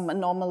 some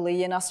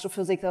anomaly in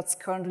astrophysics that's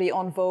currently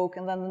on vogue,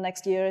 and then the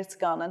next year it's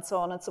gone, and so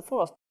on and so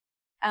forth.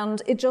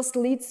 And it just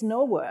leads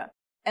nowhere.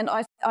 And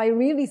I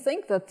really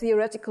think that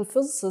theoretical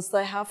physicists,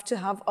 they have to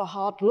have a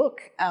hard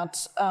look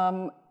at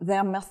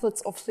their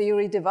methods of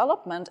theory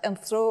development and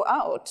throw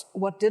out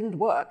what didn't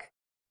work.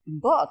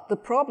 But the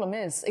problem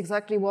is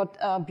exactly what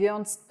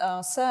Björn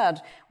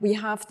said. We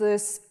have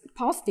this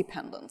path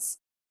dependence.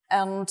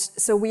 And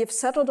so we have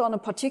settled on a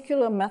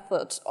particular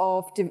method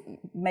of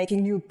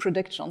making new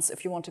predictions,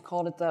 if you want to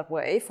call it that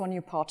way, for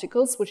new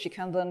particles, which you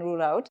can then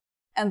rule out.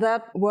 And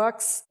that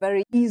works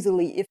very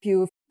easily if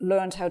you've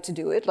learned how to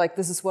do it. Like,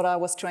 this is what I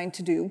was trained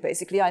to do.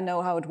 Basically, I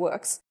know how it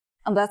works.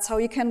 And that's how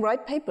you can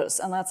write papers,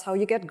 and that's how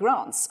you get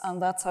grants,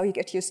 and that's how you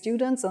get your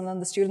students, and then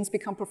the students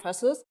become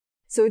professors.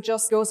 So it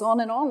just goes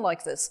on and on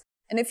like this.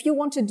 And if you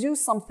want to do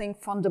something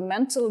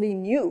fundamentally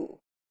new,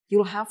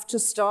 you'll have to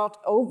start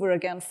over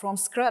again from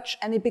scratch,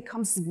 and it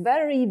becomes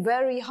very,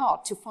 very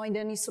hard to find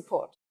any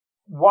support.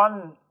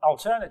 One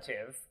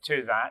alternative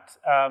to that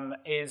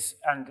is,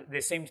 and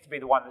this seems to be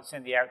the one that's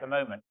in the air at the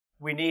moment,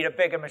 we need a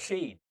bigger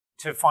machine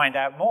to find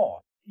out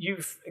more.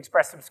 You've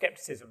expressed some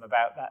skepticism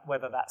about that,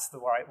 whether that's the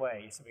right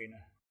way,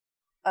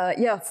 Sabina.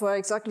 Yeah, for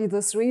exactly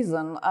this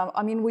reason.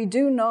 We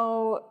do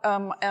know,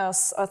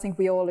 as I think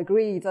we all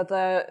agree, that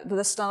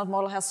the standard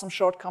model has some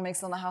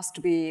shortcomings and there has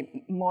to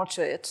be more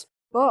to it.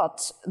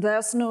 But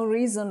there's no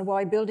reason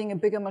why building a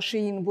bigger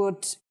machine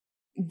would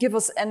give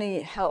us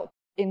any help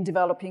in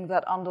developing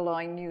that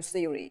underlying new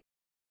theory.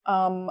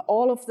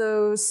 All of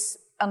those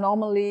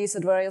anomalies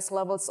at various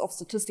levels of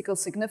statistical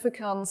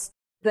significance,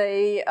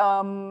 they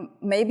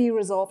may be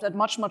resolved at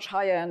much, much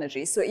higher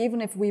energy. So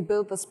even if we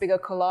build this bigger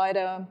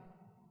collider,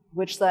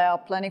 which they are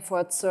planning for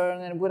at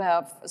CERN, and it would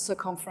have a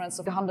circumference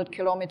of 100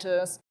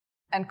 kilometers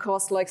and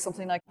cost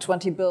something like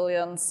 20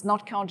 billion,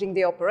 not counting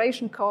the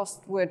operation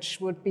cost, which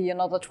would be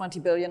another 20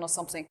 billion or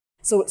something.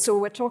 So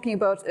we're talking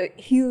about a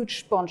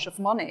huge bunch of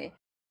money.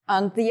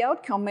 And the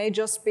outcome may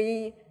just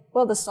be,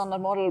 well, the standard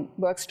model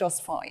works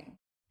just fine.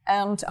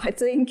 And I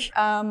think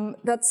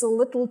that's a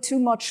little too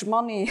much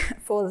money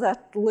for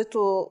that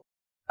little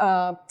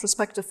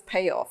prospective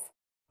payoff.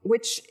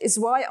 which is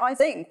why I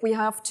think we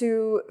have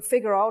to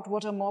figure out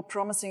what are more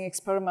promising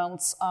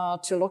experiments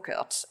to look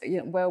at,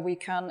 where we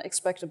can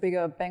expect a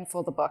bigger bang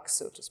for the buck,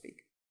 so to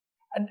speak.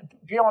 And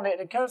beyond it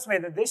occurs to me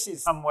that this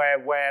is somewhere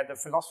where the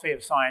philosophy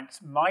of science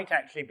might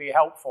actually be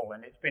helpful.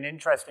 And it's been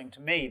interesting to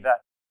me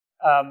that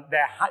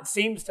there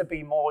seems to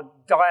be more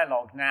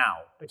dialogue now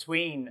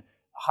between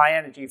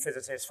high-energy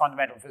physicists,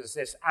 fundamental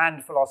physicists,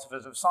 and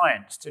philosophers of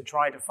science to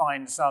try to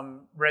find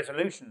some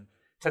resolution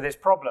to this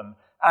problem.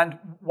 And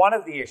one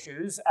of the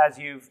issues, as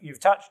you've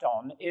touched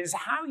on, is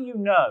how you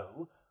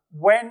know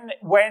when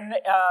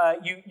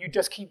you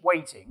just keep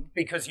waiting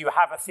because you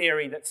have a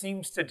theory that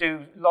seems to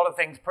do a lot of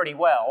things pretty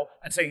well,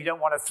 and so you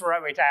don't want to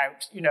throw it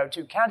out,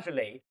 too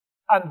casually.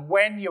 And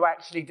when you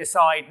actually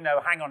decide,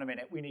 no, hang on a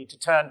minute, we need to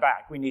turn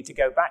back, we need to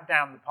go back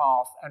down the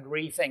path and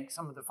rethink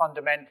some of the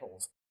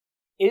fundamentals.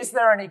 Is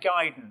there any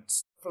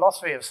guidance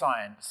philosophy of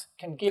science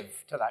can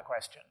give to that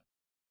question?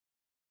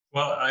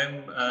 Well,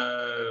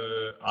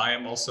 I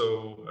am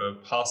also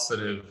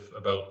positive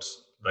about,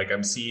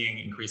 I'm seeing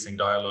increasing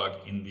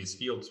dialogue in these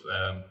fields.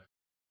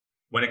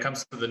 When it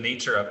comes to the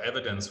nature of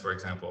evidence, for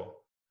example,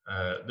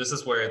 this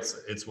is where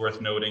it's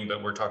worth noting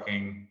that we're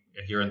talking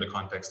here in the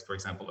context, for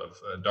example,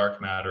 of dark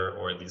matter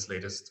or these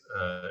latest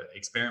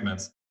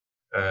experiments.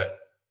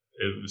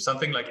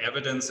 Something like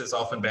evidence is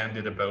often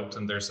bandied about,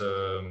 and there's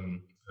a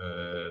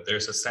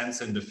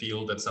sense in the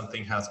field that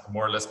something has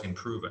more or less been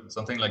proven.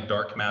 Something like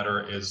dark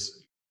matter is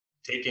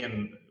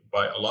taken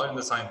by a lot in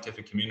the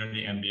scientific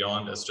community and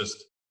beyond as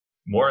just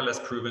more or less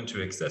proven to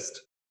exist.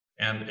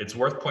 And it's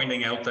worth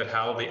pointing out that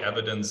how the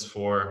evidence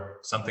for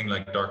something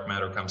like dark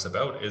matter comes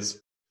about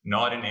is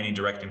not in any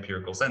direct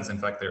empirical sense. In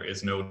fact, there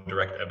is no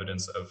direct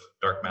evidence of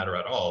dark matter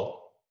at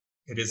all.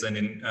 It is an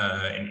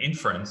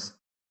inference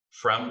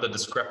from the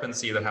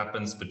discrepancy that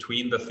happens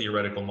between the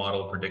theoretical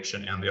model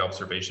prediction and the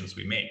observations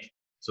we make.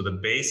 So the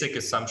basic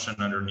assumption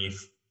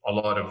underneath a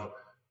lot of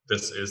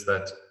this is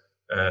that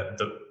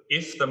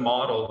if the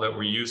model that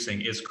we're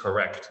using is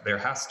correct, there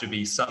has to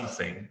be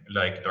something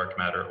like dark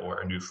matter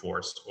or a new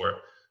force or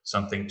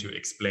something to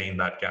explain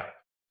that gap.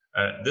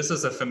 This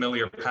is a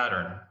familiar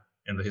pattern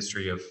in the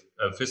history of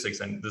physics,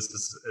 and this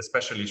is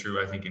especially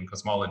true, I think, in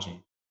cosmology,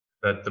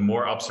 that the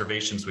more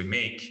observations we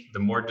make, the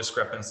more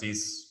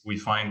discrepancies we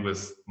find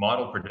with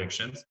model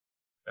predictions,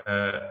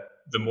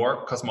 the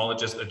more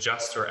cosmologists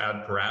adjust or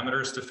add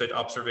parameters to fit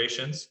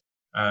observations,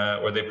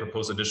 or they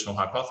propose additional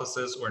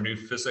hypotheses or new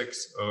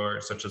physics, or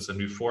such as a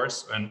new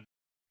force, and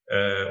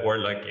or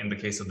like in the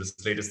case of this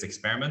latest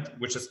experiment,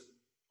 which is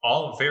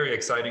all very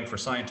exciting for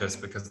scientists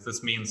because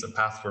this means a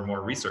path for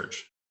more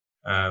research.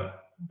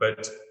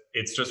 But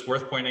it's just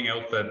worth pointing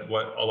out that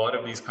what a lot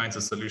of these kinds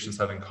of solutions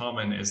have in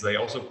common is they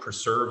also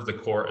preserve the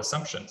core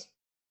assumptions.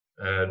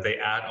 They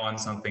add on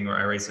something or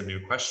erase a new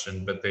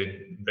question, but they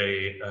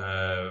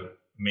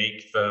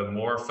make the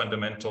more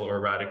fundamental or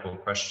radical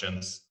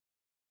questions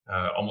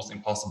almost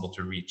impossible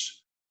to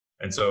reach.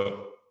 And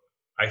so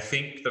I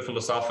think the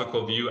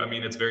philosophical view,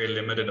 it's very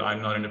limited.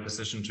 I'm not in a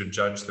position to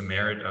judge the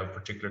merit of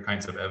particular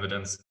kinds of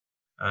evidence.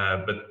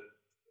 But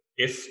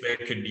if there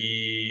could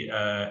be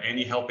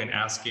any help in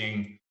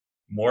asking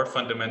more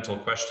fundamental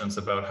questions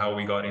about how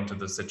we got into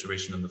this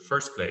situation in the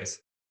first place,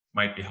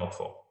 might be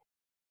helpful.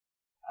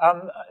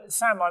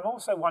 Sam, I'm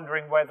also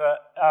wondering whether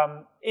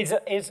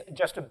is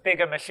just a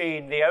bigger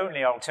machine the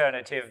only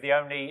alternative, the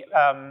only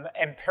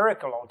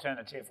empirical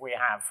alternative we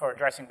have for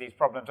addressing these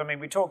problems?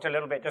 We talked a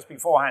little bit just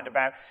beforehand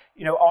about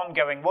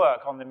ongoing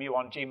work on the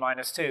muon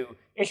G-2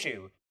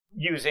 issue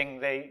using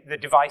the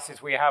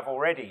devices we have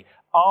already.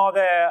 Are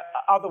there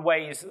other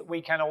ways that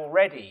we can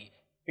already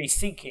be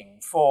seeking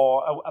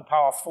for a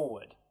path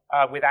forward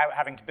without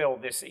having to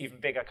build this even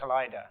bigger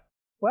collider?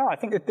 Well, I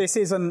think that this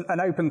is an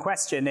open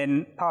question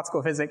in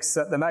particle physics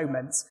at the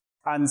moment.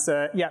 And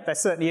there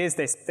certainly is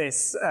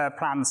this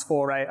plans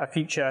for a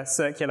future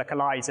circular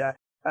collider.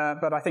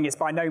 But I think it's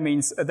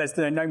there's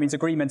no means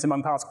agreement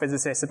among particle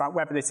physicists about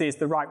whether this is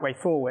the right way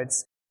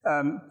forwards,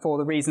 for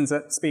the reasons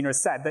that Spina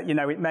has said, that,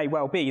 it may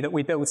well be that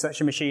we build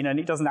such a machine and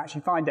it doesn't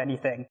actually find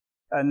anything.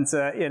 And,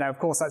 of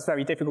course, that's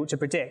very difficult to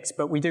predict,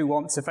 but we do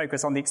want to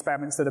focus on the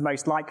experiments that are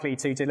most likely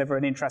to deliver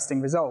an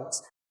interesting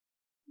result.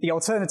 The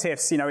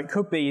alternatives, it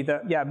could be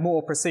that,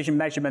 more precision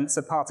measurements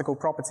of particle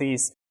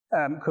properties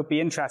could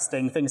be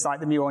interesting. Things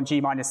like the muon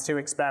G-2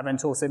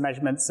 experiment, also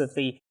measurements of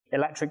the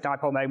electric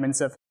dipole moments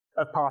of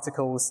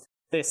particles.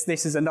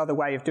 This is another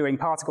way of doing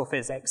particle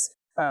physics,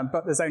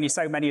 but there's only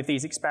so many of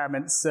these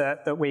experiments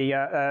that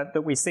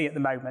we see at the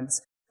moment.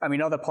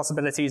 Other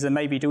possibilities are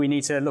maybe do we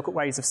need to look at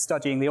ways of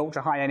studying the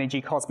ultra-high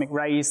energy cosmic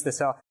rays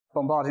that are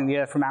bombarding the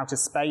Earth from outer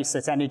space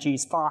at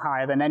energies far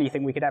higher than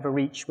anything we could ever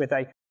reach with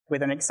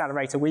an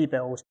accelerator we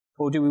build?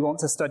 Or do we want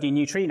to study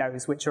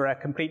neutrinos, which are a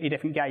completely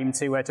different game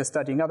to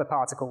studying other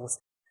particles?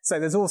 So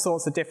there's all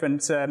sorts of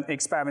different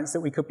experiments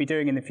that we could be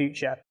doing in the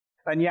future.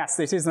 And yes,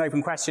 this is an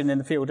open question in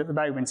the field at the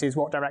moment, is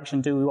what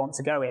direction do we want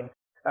to go in?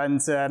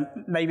 And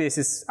maybe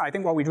I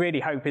think what we'd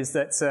really hope is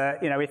that,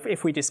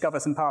 if we discover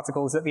some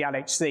particles at the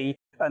LHC,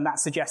 and that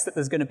suggests that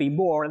there's going to be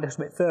more a little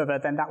bit further,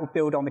 then that would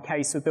build on the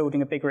case for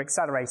building a bigger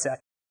accelerator.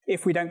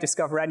 if we don't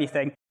discover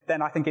anything,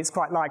 then I think it's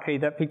quite likely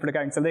that people are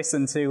going to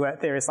listen to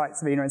theorists like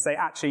Sabina and say,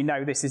 actually,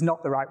 no, this is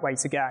not the right way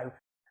to go.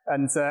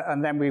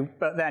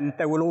 But then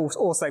there will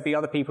also be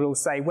other people who will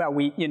say, well,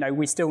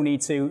 we still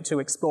need to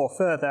explore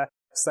further.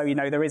 So,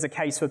 there is a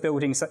case for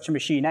building such a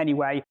machine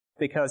anyway,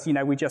 because,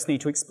 we just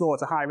need to explore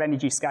to higher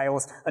energy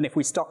scales. And if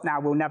we stop now,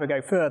 we'll never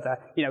go further.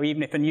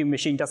 Even if a new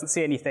machine doesn't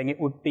see anything, it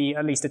would be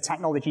at least a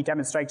technology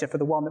demonstrator for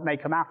the one that may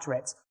come after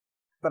it.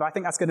 But I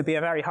think that's going to be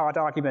a very hard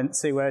argument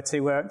to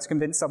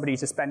convince somebody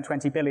to spend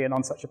 20 billion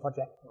on such a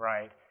project.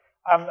 Right.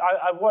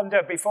 I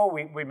wonder, before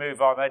we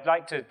move on, I'd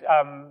like to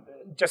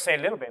just say a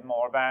little bit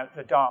more about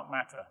the dark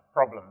matter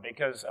problem,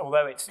 because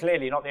although it's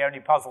clearly not the only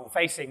puzzle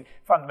facing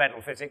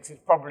fundamental physics,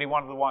 it's probably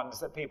one of the ones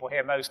that people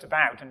hear most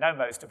about and know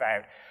most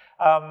about.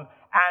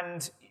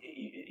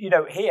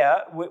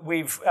 Here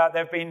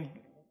there have been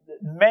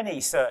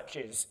many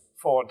searches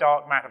for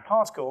dark matter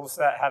particles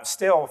that have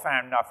still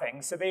found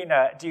nothing.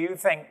 Sabina, do you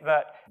think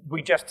that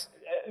we just,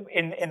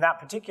 in that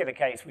particular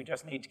case, we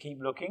just need to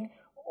keep looking?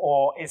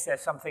 Or is there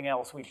something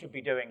else we should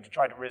be doing to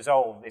try to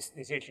resolve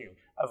this issue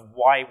of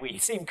why we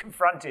seem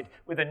confronted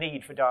with a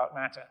need for dark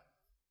matter?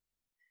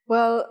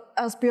 Well,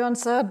 as Björn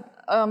said,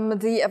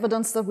 the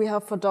evidence that we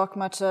have for dark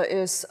matter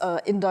is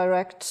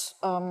indirect.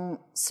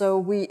 So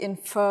we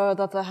infer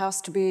that there has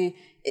to be,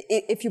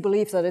 if you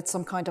believe that it's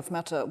some kind of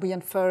matter, we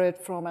infer it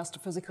from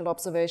astrophysical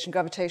observation,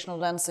 gravitational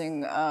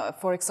lensing,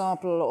 for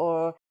example,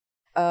 or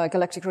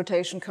galactic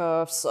rotation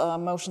curves,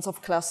 motions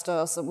of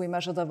clusters. We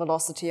measure their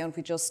velocity, and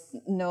we just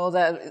know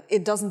that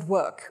it doesn't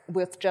work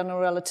with general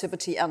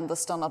relativity and the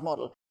standard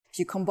model. If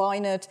you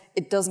combine it,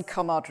 it doesn't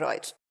come out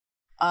right.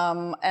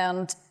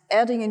 And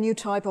adding a new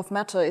type of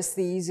matter is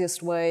the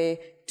easiest way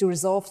to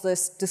resolve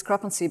this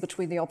discrepancy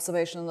between the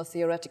observation and the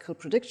theoretical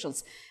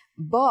predictions.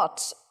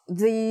 But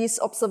these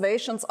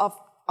observations are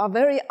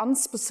very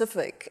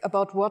unspecific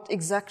about what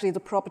exactly the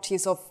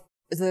properties of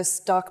this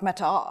dark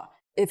matter are,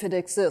 if it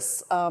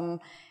exists.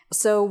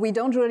 So we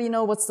don't really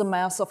know what's the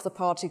mass of the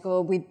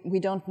particle. We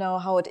don't know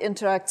how it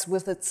interacts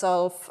with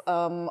itself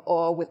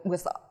or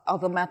with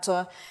other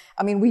matter.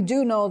 I mean, we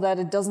do know that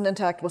it doesn't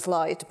interact with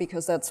light,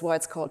 because that's why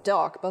it's called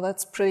dark, but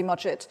that's pretty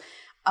much it.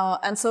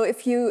 And so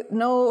if you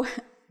know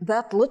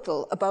that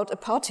little about a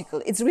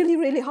particle, it's really,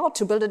 really hard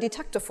to build a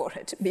detector for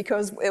it,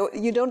 because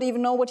you don't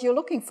even know what you're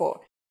looking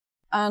for.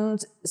 And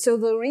so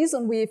the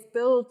reason we've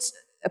built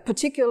a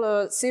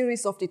particular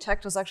series of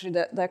detectors, actually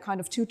there are kind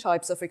of two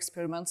types of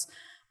experiments.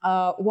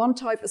 One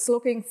type is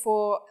looking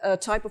for a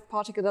type of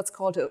particle that's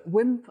called a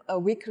WIMP, a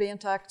weakly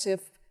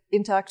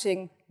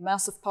interacting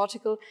massive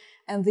particle,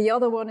 and the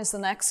other one is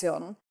an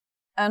axion.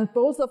 And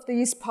both of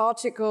these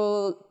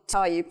particle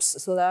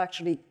types, so they're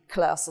actually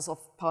classes of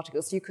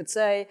particles, you could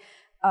say,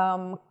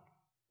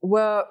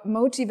 were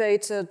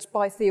motivated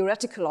by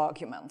theoretical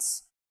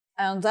arguments.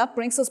 And that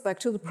brings us back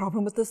to the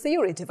problem with the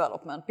theory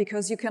development,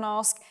 because you can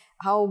ask,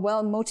 how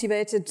well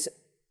motivated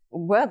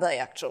were they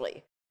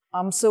actually?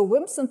 So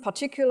WIMPs in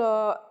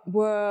particular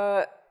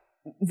were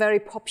very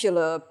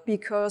popular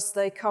because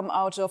they come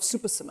out of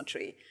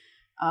supersymmetry.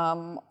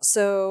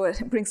 So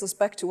it brings us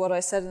back to what I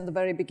said in the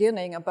very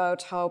beginning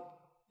about how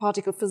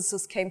particle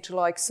physicists came to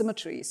like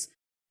symmetries.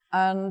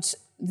 And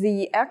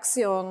the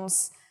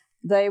axions,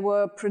 they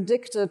were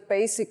predicted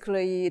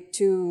basically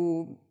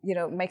to,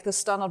 make the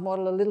standard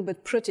model a little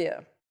bit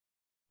prettier.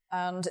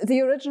 And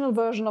the original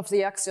version of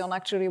the axion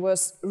actually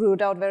was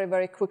ruled out very,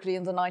 very quickly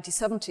in the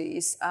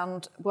 1970s.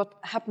 And what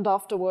happened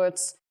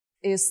afterwards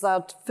is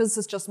that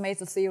physicists just made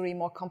the theory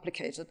more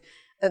complicated.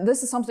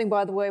 This is something,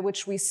 by the way,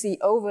 which we see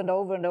over and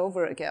over and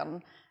over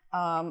again.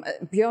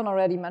 Björn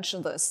already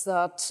mentioned this,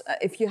 that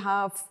if you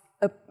have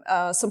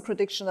some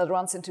prediction that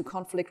runs into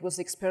conflict with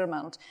the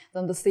experiment,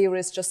 then the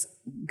theorists just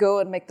go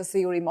and make the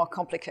theory more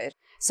complicated.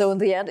 So in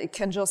the end, it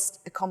can just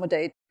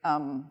accommodate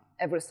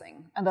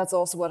everything. And that's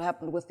also what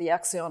happened with the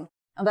axion.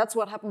 And that's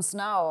what happens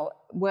now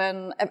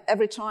when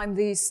every time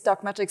these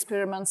dark matter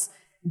experiments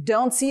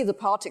don't see the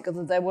particle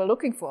that they were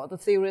looking for, the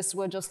theorists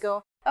will just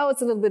go, oh,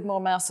 it's a little bit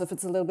more massive,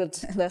 it's a little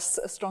bit less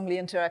strongly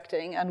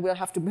interacting, and we'll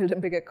have to build a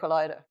bigger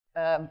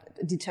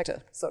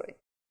detector.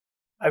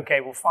 Okay,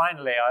 well,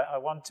 finally, I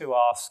want to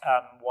ask,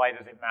 why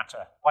does it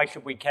matter? Why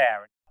should we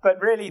care? But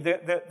really,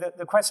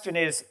 the question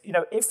is,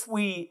 if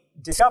we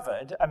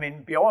discovered,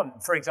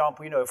 Björn, for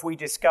example, if we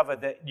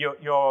discovered that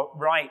you're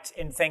right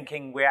in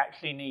thinking we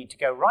actually need to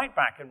go right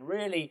back and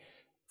really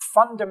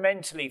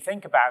fundamentally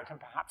think about and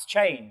perhaps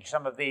change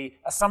some of the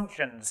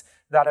assumptions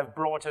that have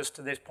brought us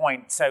to this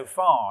point so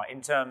far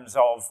in terms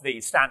of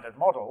the standard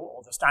model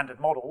or the standard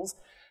models,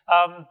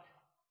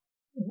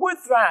 would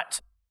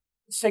that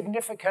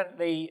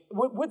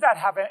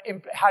have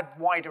had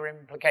wider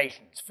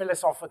implications,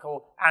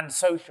 philosophical and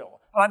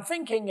social? And I'm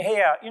thinking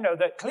here,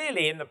 that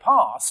clearly in the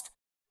past,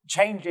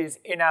 changes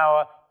in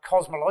our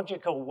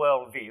cosmological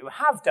worldview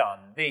have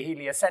done. The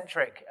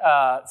heliocentric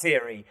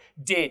theory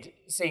did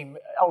seem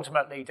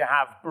ultimately to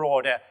have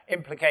broader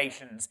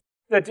implications.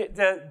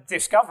 The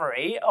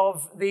discovery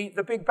of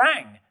the Big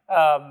Bang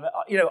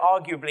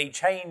arguably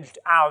changed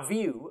our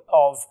view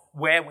of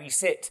where we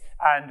sit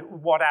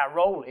and what our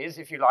role is,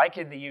 if you like,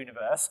 in the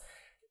universe.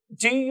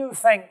 Do you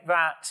think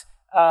that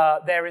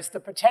there is the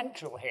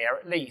potential here,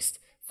 at least,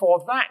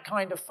 for that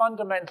kind of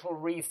fundamental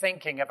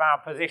rethinking of our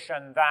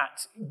position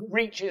that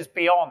reaches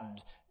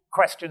beyond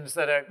questions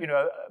that are,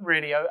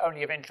 really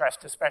only of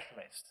interest to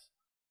specialists?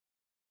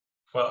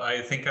 Well,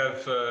 I think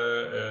I've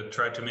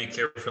tried to make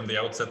clear from the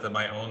outset that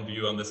my own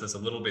view on this is a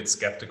little bit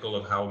skeptical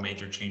of how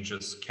major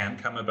changes can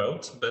come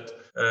about. But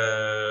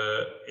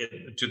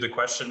to the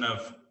question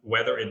of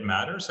whether it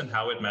matters and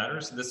how it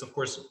matters, this, of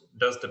course,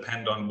 does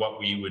depend on what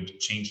we would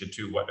change it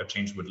to, what a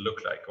change would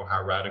look like, or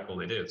how radical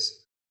it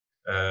is.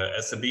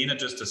 As Sabine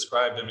just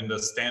described, the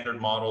standard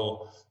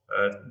model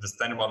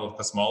of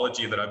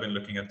cosmology that I've been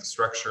looking at the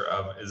structure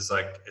of is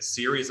like a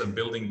series of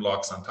building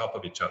blocks on top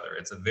of each other.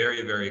 It's a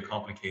very, very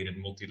complicated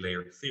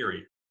multi-layered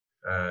theory.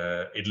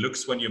 It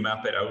looks, when you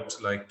map it out,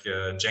 like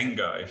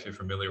Jenga, if you're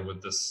familiar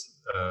with this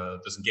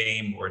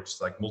game, where it's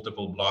like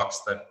multiple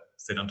blocks that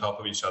sit on top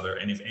of each other.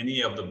 And if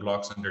any of the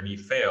blocks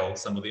underneath fail,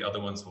 some of the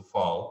other ones will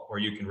fall, or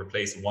you can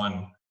replace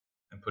one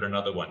and put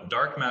another one.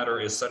 Dark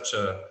matter is such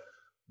a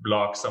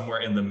block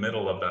somewhere in the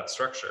middle of that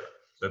structure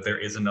that there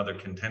is another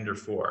contender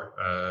for,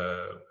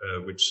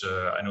 which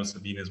I know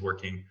Sabine is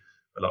working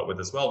a lot with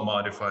as well,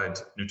 modified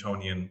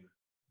Newtonian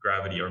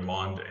gravity, or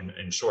MOND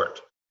in short.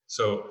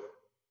 So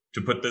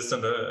to put this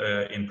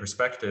in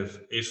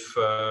perspective, if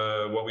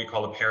what we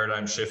call a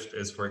paradigm shift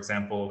is, for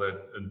example,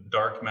 that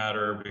dark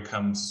matter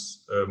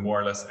becomes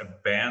more or less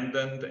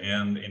abandoned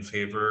and in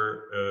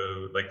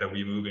favor, like that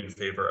we move in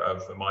favor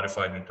of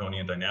modified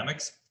Newtonian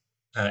dynamics,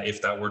 if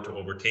that were to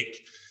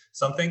overtake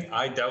something,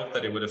 I doubt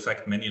that it would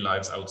affect many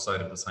lives outside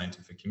of the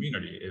scientific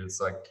community. It's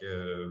like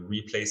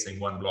replacing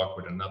one block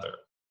with another.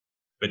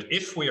 But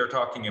if we are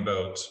talking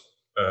about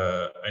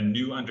a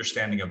new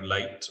understanding of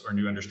light, or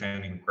new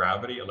understanding of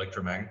gravity,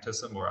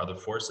 electromagnetism, or other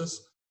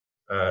forces,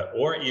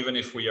 or even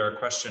if we are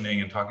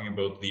questioning and talking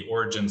about the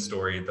origin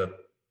story that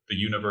the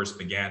universe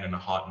began in a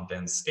hot and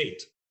dense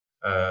state,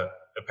 a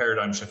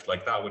paradigm shift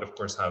like that would, of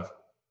course, have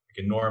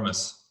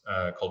enormous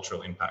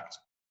cultural impact.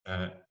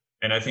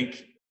 And I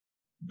think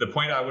the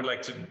point I would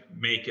like to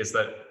make is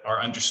that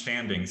our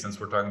understanding, since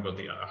we're talking about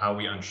how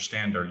we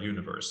understand our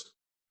universe,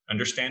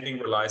 understanding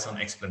relies on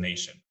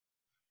explanation.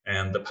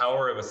 And the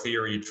power of a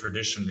theory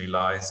traditionally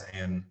lies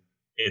in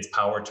its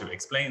power to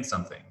explain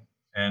something.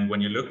 And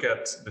when you look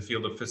at the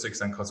field of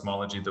physics and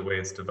cosmology, the way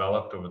it's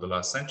developed over the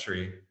last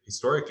century,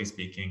 historically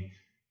speaking,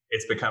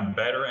 it's become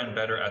better and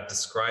better at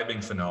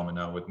describing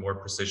phenomena with more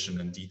precision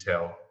and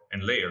detail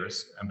and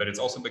layers, but it's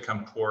also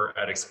become poor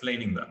at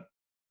explaining them.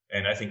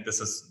 And I think this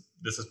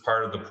is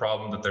part of the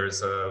problem, that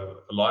there's a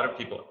lot of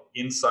people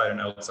inside and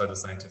outside the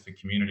scientific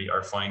community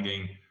are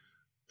finding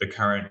the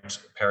current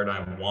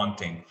paradigm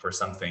wanting for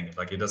something.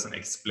 Like, it doesn't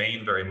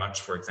explain very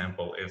much, for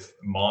example, if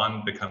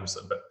MOND becomes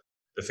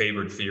the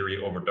favored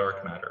theory over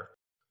dark matter.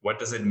 What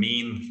does it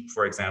mean,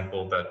 for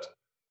example, that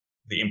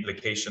the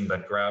implication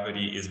that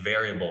gravity is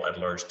variable at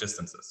large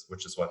distances,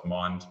 which is what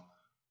MOND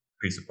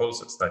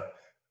presupposes, that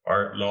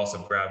our laws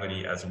of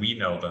gravity as we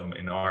know them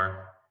in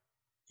our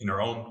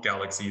own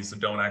galaxies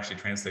don't actually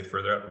translate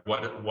further.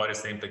 What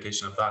is the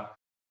implication of that?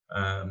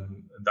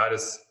 That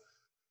is,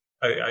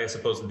 I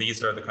suppose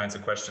these are the kinds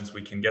of questions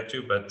we can get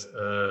to, but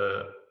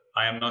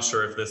I am not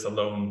sure if this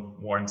alone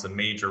warrants a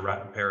major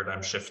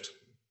paradigm shift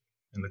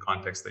in the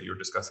context that you're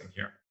discussing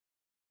here.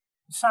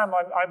 Sam,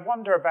 I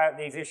wonder about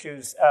these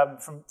issues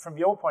from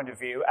your point of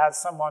view,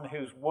 as someone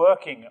who's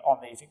working on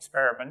these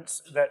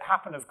experiments that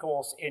happen, of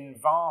course, in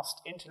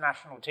vast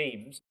international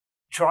teams,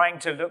 trying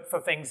to look for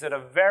things that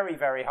are very,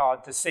 very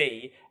hard to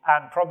see,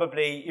 and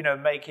probably,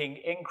 making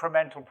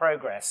incremental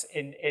progress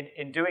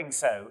in doing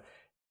so.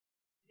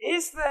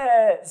 Is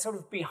there, sort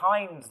of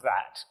behind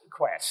that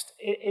quest,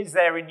 is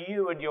there in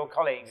you and your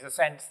colleagues a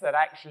sense that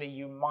actually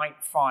you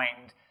might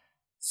find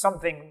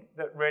something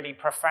that really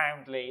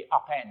profoundly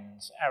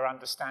upends our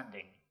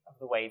understanding of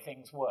the way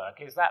things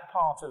work? Is that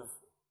part of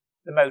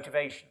the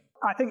motivation?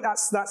 I think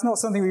that's not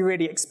something we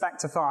really expect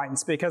to find,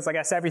 because I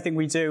guess everything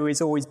we do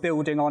is always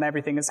building on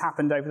everything that's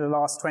happened over the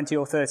last 20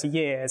 or 30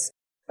 years.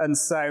 And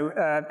so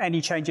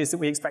any changes that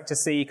we expect to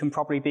see can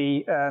probably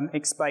be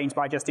explained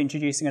by just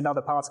introducing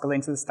another particle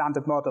into the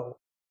standard model.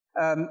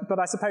 But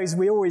I suppose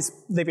we always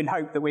live in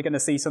hope that we're going to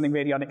see something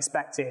really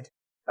unexpected.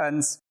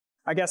 And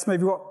I guess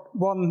maybe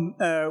one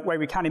way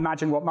we can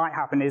imagine what might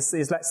happen is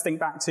let's think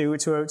back to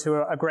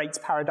a great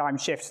paradigm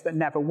shift that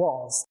never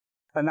was.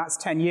 And that's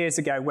 10 years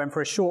ago, when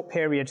for a short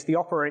period, the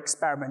Opera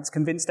experiments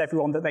convinced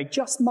everyone that they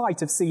just might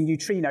have seen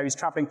neutrinos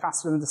traveling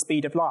faster than the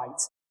speed of light.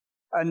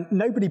 And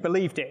nobody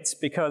believed it,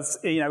 because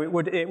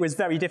it was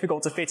very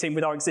difficult to fit in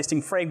with our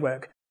existing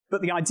framework.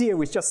 But the idea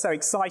was just so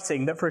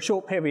exciting that for a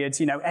short period,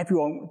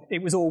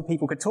 it was all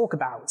people could talk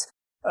about.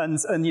 And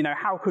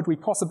how could we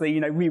possibly,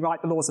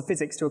 rewrite the laws of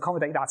physics to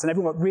accommodate that? And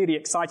everyone got really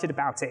excited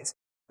about it.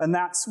 And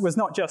that was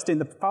not just in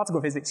the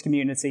particle physics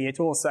community, it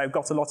also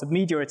got a lot of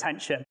media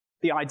attention.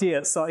 The idea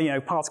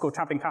that, particle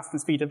traveling faster than the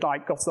speed of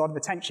light got a lot of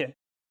attention.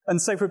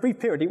 And so for a brief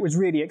period, it was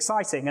really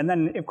exciting. And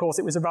then, of course,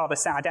 it was a rather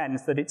sad end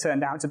that it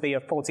turned out to be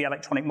a faulty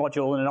electronic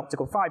module and an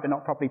optical fiber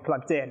not properly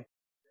plugged in.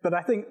 But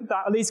I think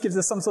that at least gives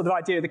us some sort of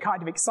idea of the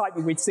kind of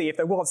excitement we'd see if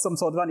there was some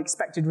sort of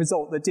unexpected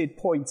result that did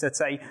point at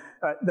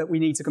that we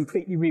need to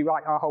completely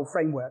rewrite our whole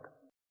framework.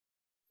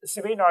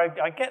 Sabina,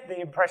 I get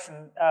the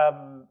impression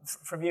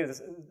from you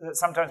that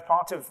sometimes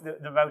part of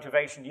the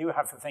motivation you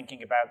have for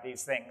thinking about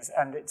these things,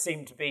 and it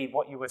seemed to be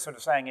what you were sort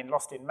of saying in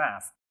Lost in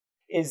Math,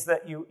 is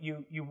that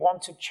you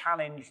want to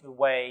challenge the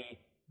way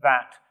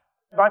that,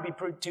 it might be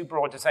too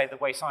broad to say the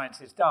way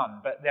science is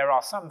done, but there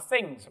are some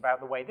things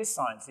about the way this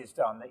science is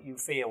done that you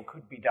feel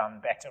could be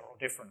done better or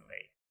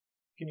differently.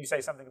 Can you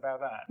say something about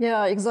that?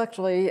 Yeah,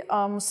 exactly.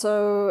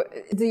 So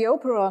the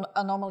Opera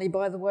anomaly,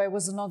 by the way,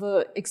 was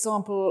another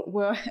example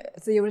where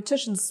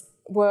theoreticians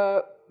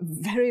were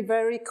very,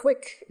 very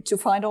quick to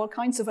find all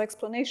kinds of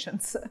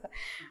explanations.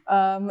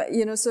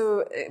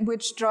 So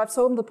which drives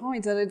home the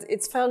point that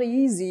it's fairly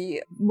easy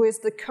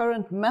with the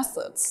current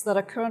methods that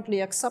are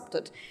currently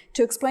accepted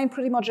to explain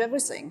pretty much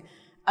everything.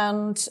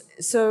 And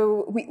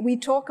so we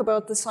talk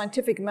about the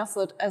scientific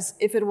method as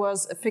if it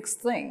was a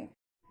fixed thing,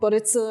 but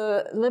it's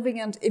a living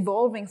and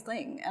evolving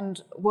thing.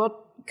 And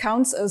what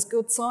counts as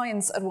good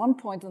science at one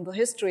point in the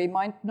history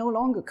might no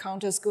longer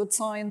count as good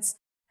science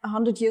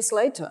 100 years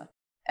later.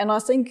 And I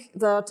think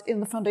that in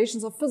the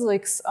foundations of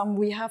physics,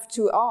 we have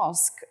to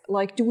ask,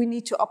 do we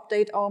need to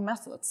update our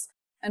methods?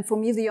 And for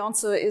me, the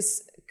answer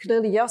is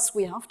clearly yes,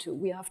 we have to.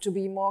 We have to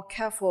be more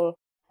careful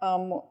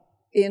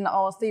in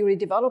our theory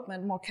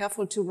development, more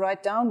careful to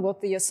write down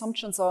what the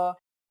assumptions are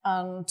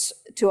and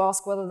to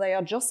ask whether they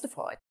are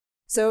justified.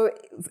 So,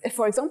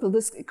 for example,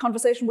 this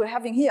conversation we're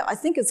having here, I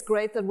think it's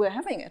great that we're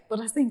having it, but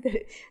I think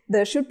that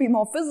there should be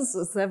more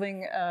physicists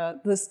having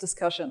this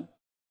discussion.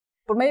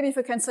 But maybe if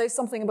I can say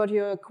something about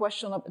your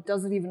question of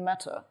does it even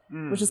matter,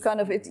 which is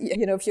kind of,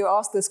 if you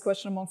ask this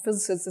question among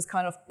physicists, it's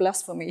kind of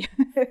blasphemy.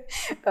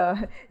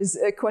 It's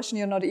a question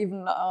you're not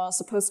even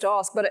supposed to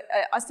ask. But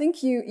I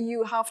think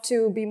you have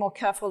to be more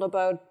careful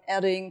about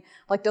adding,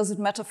 does it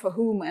matter for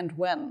whom and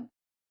when?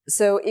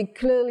 So it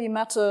clearly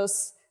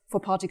matters for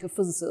particle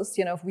physicists.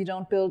 If we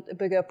don't build a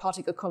bigger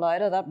particle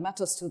collider, that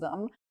matters to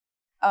them.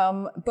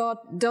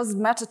 But does it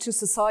matter to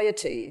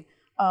society?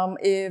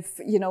 If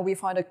we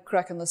find a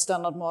crack in the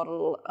standard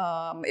model,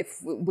 if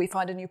we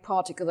find a new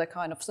particle, that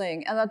kind of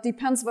thing. And that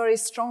depends very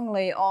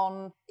strongly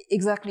on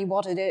exactly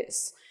what it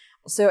is.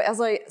 So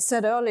as I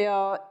said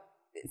earlier,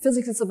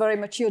 physics is a very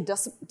mature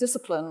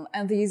discipline,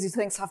 and the easy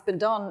things have been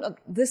done.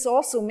 This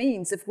also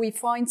means if we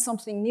find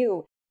something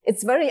new,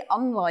 it's very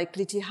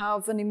unlikely to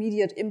have an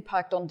immediate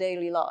impact on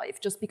daily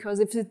life, just because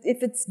if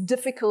it's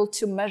difficult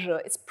to measure,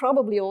 it's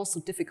probably also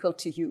difficult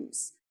to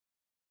use.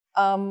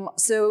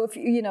 So if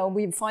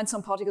we find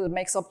some particle that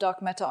makes up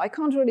dark matter, I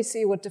can't really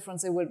see what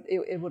difference it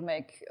would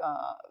make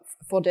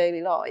for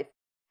daily life.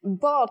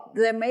 But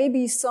there may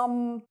be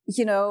some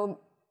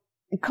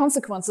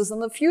consequences in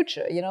the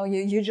future.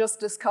 You just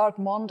discard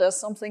Mond as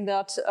something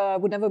that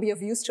would never be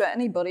of use to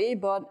anybody.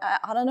 But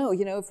I don't know.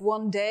 If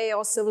one day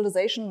our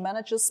civilization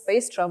manages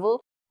space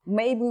travel,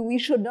 maybe we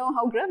should know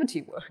how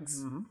gravity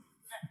works. Mm-hmm.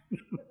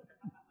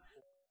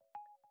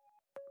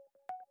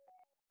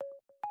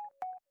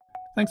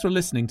 Thanks for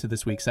listening to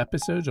this week's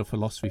episode of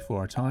Philosophy for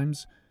Our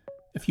Times.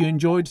 If you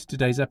enjoyed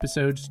today's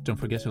episode, don't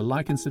forget to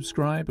like and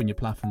subscribe on your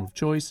platform of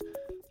choice,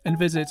 and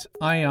visit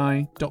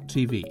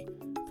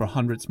iai.tv for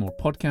hundreds more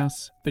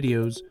podcasts,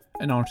 videos,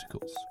 and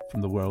articles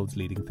from the world's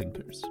leading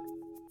thinkers.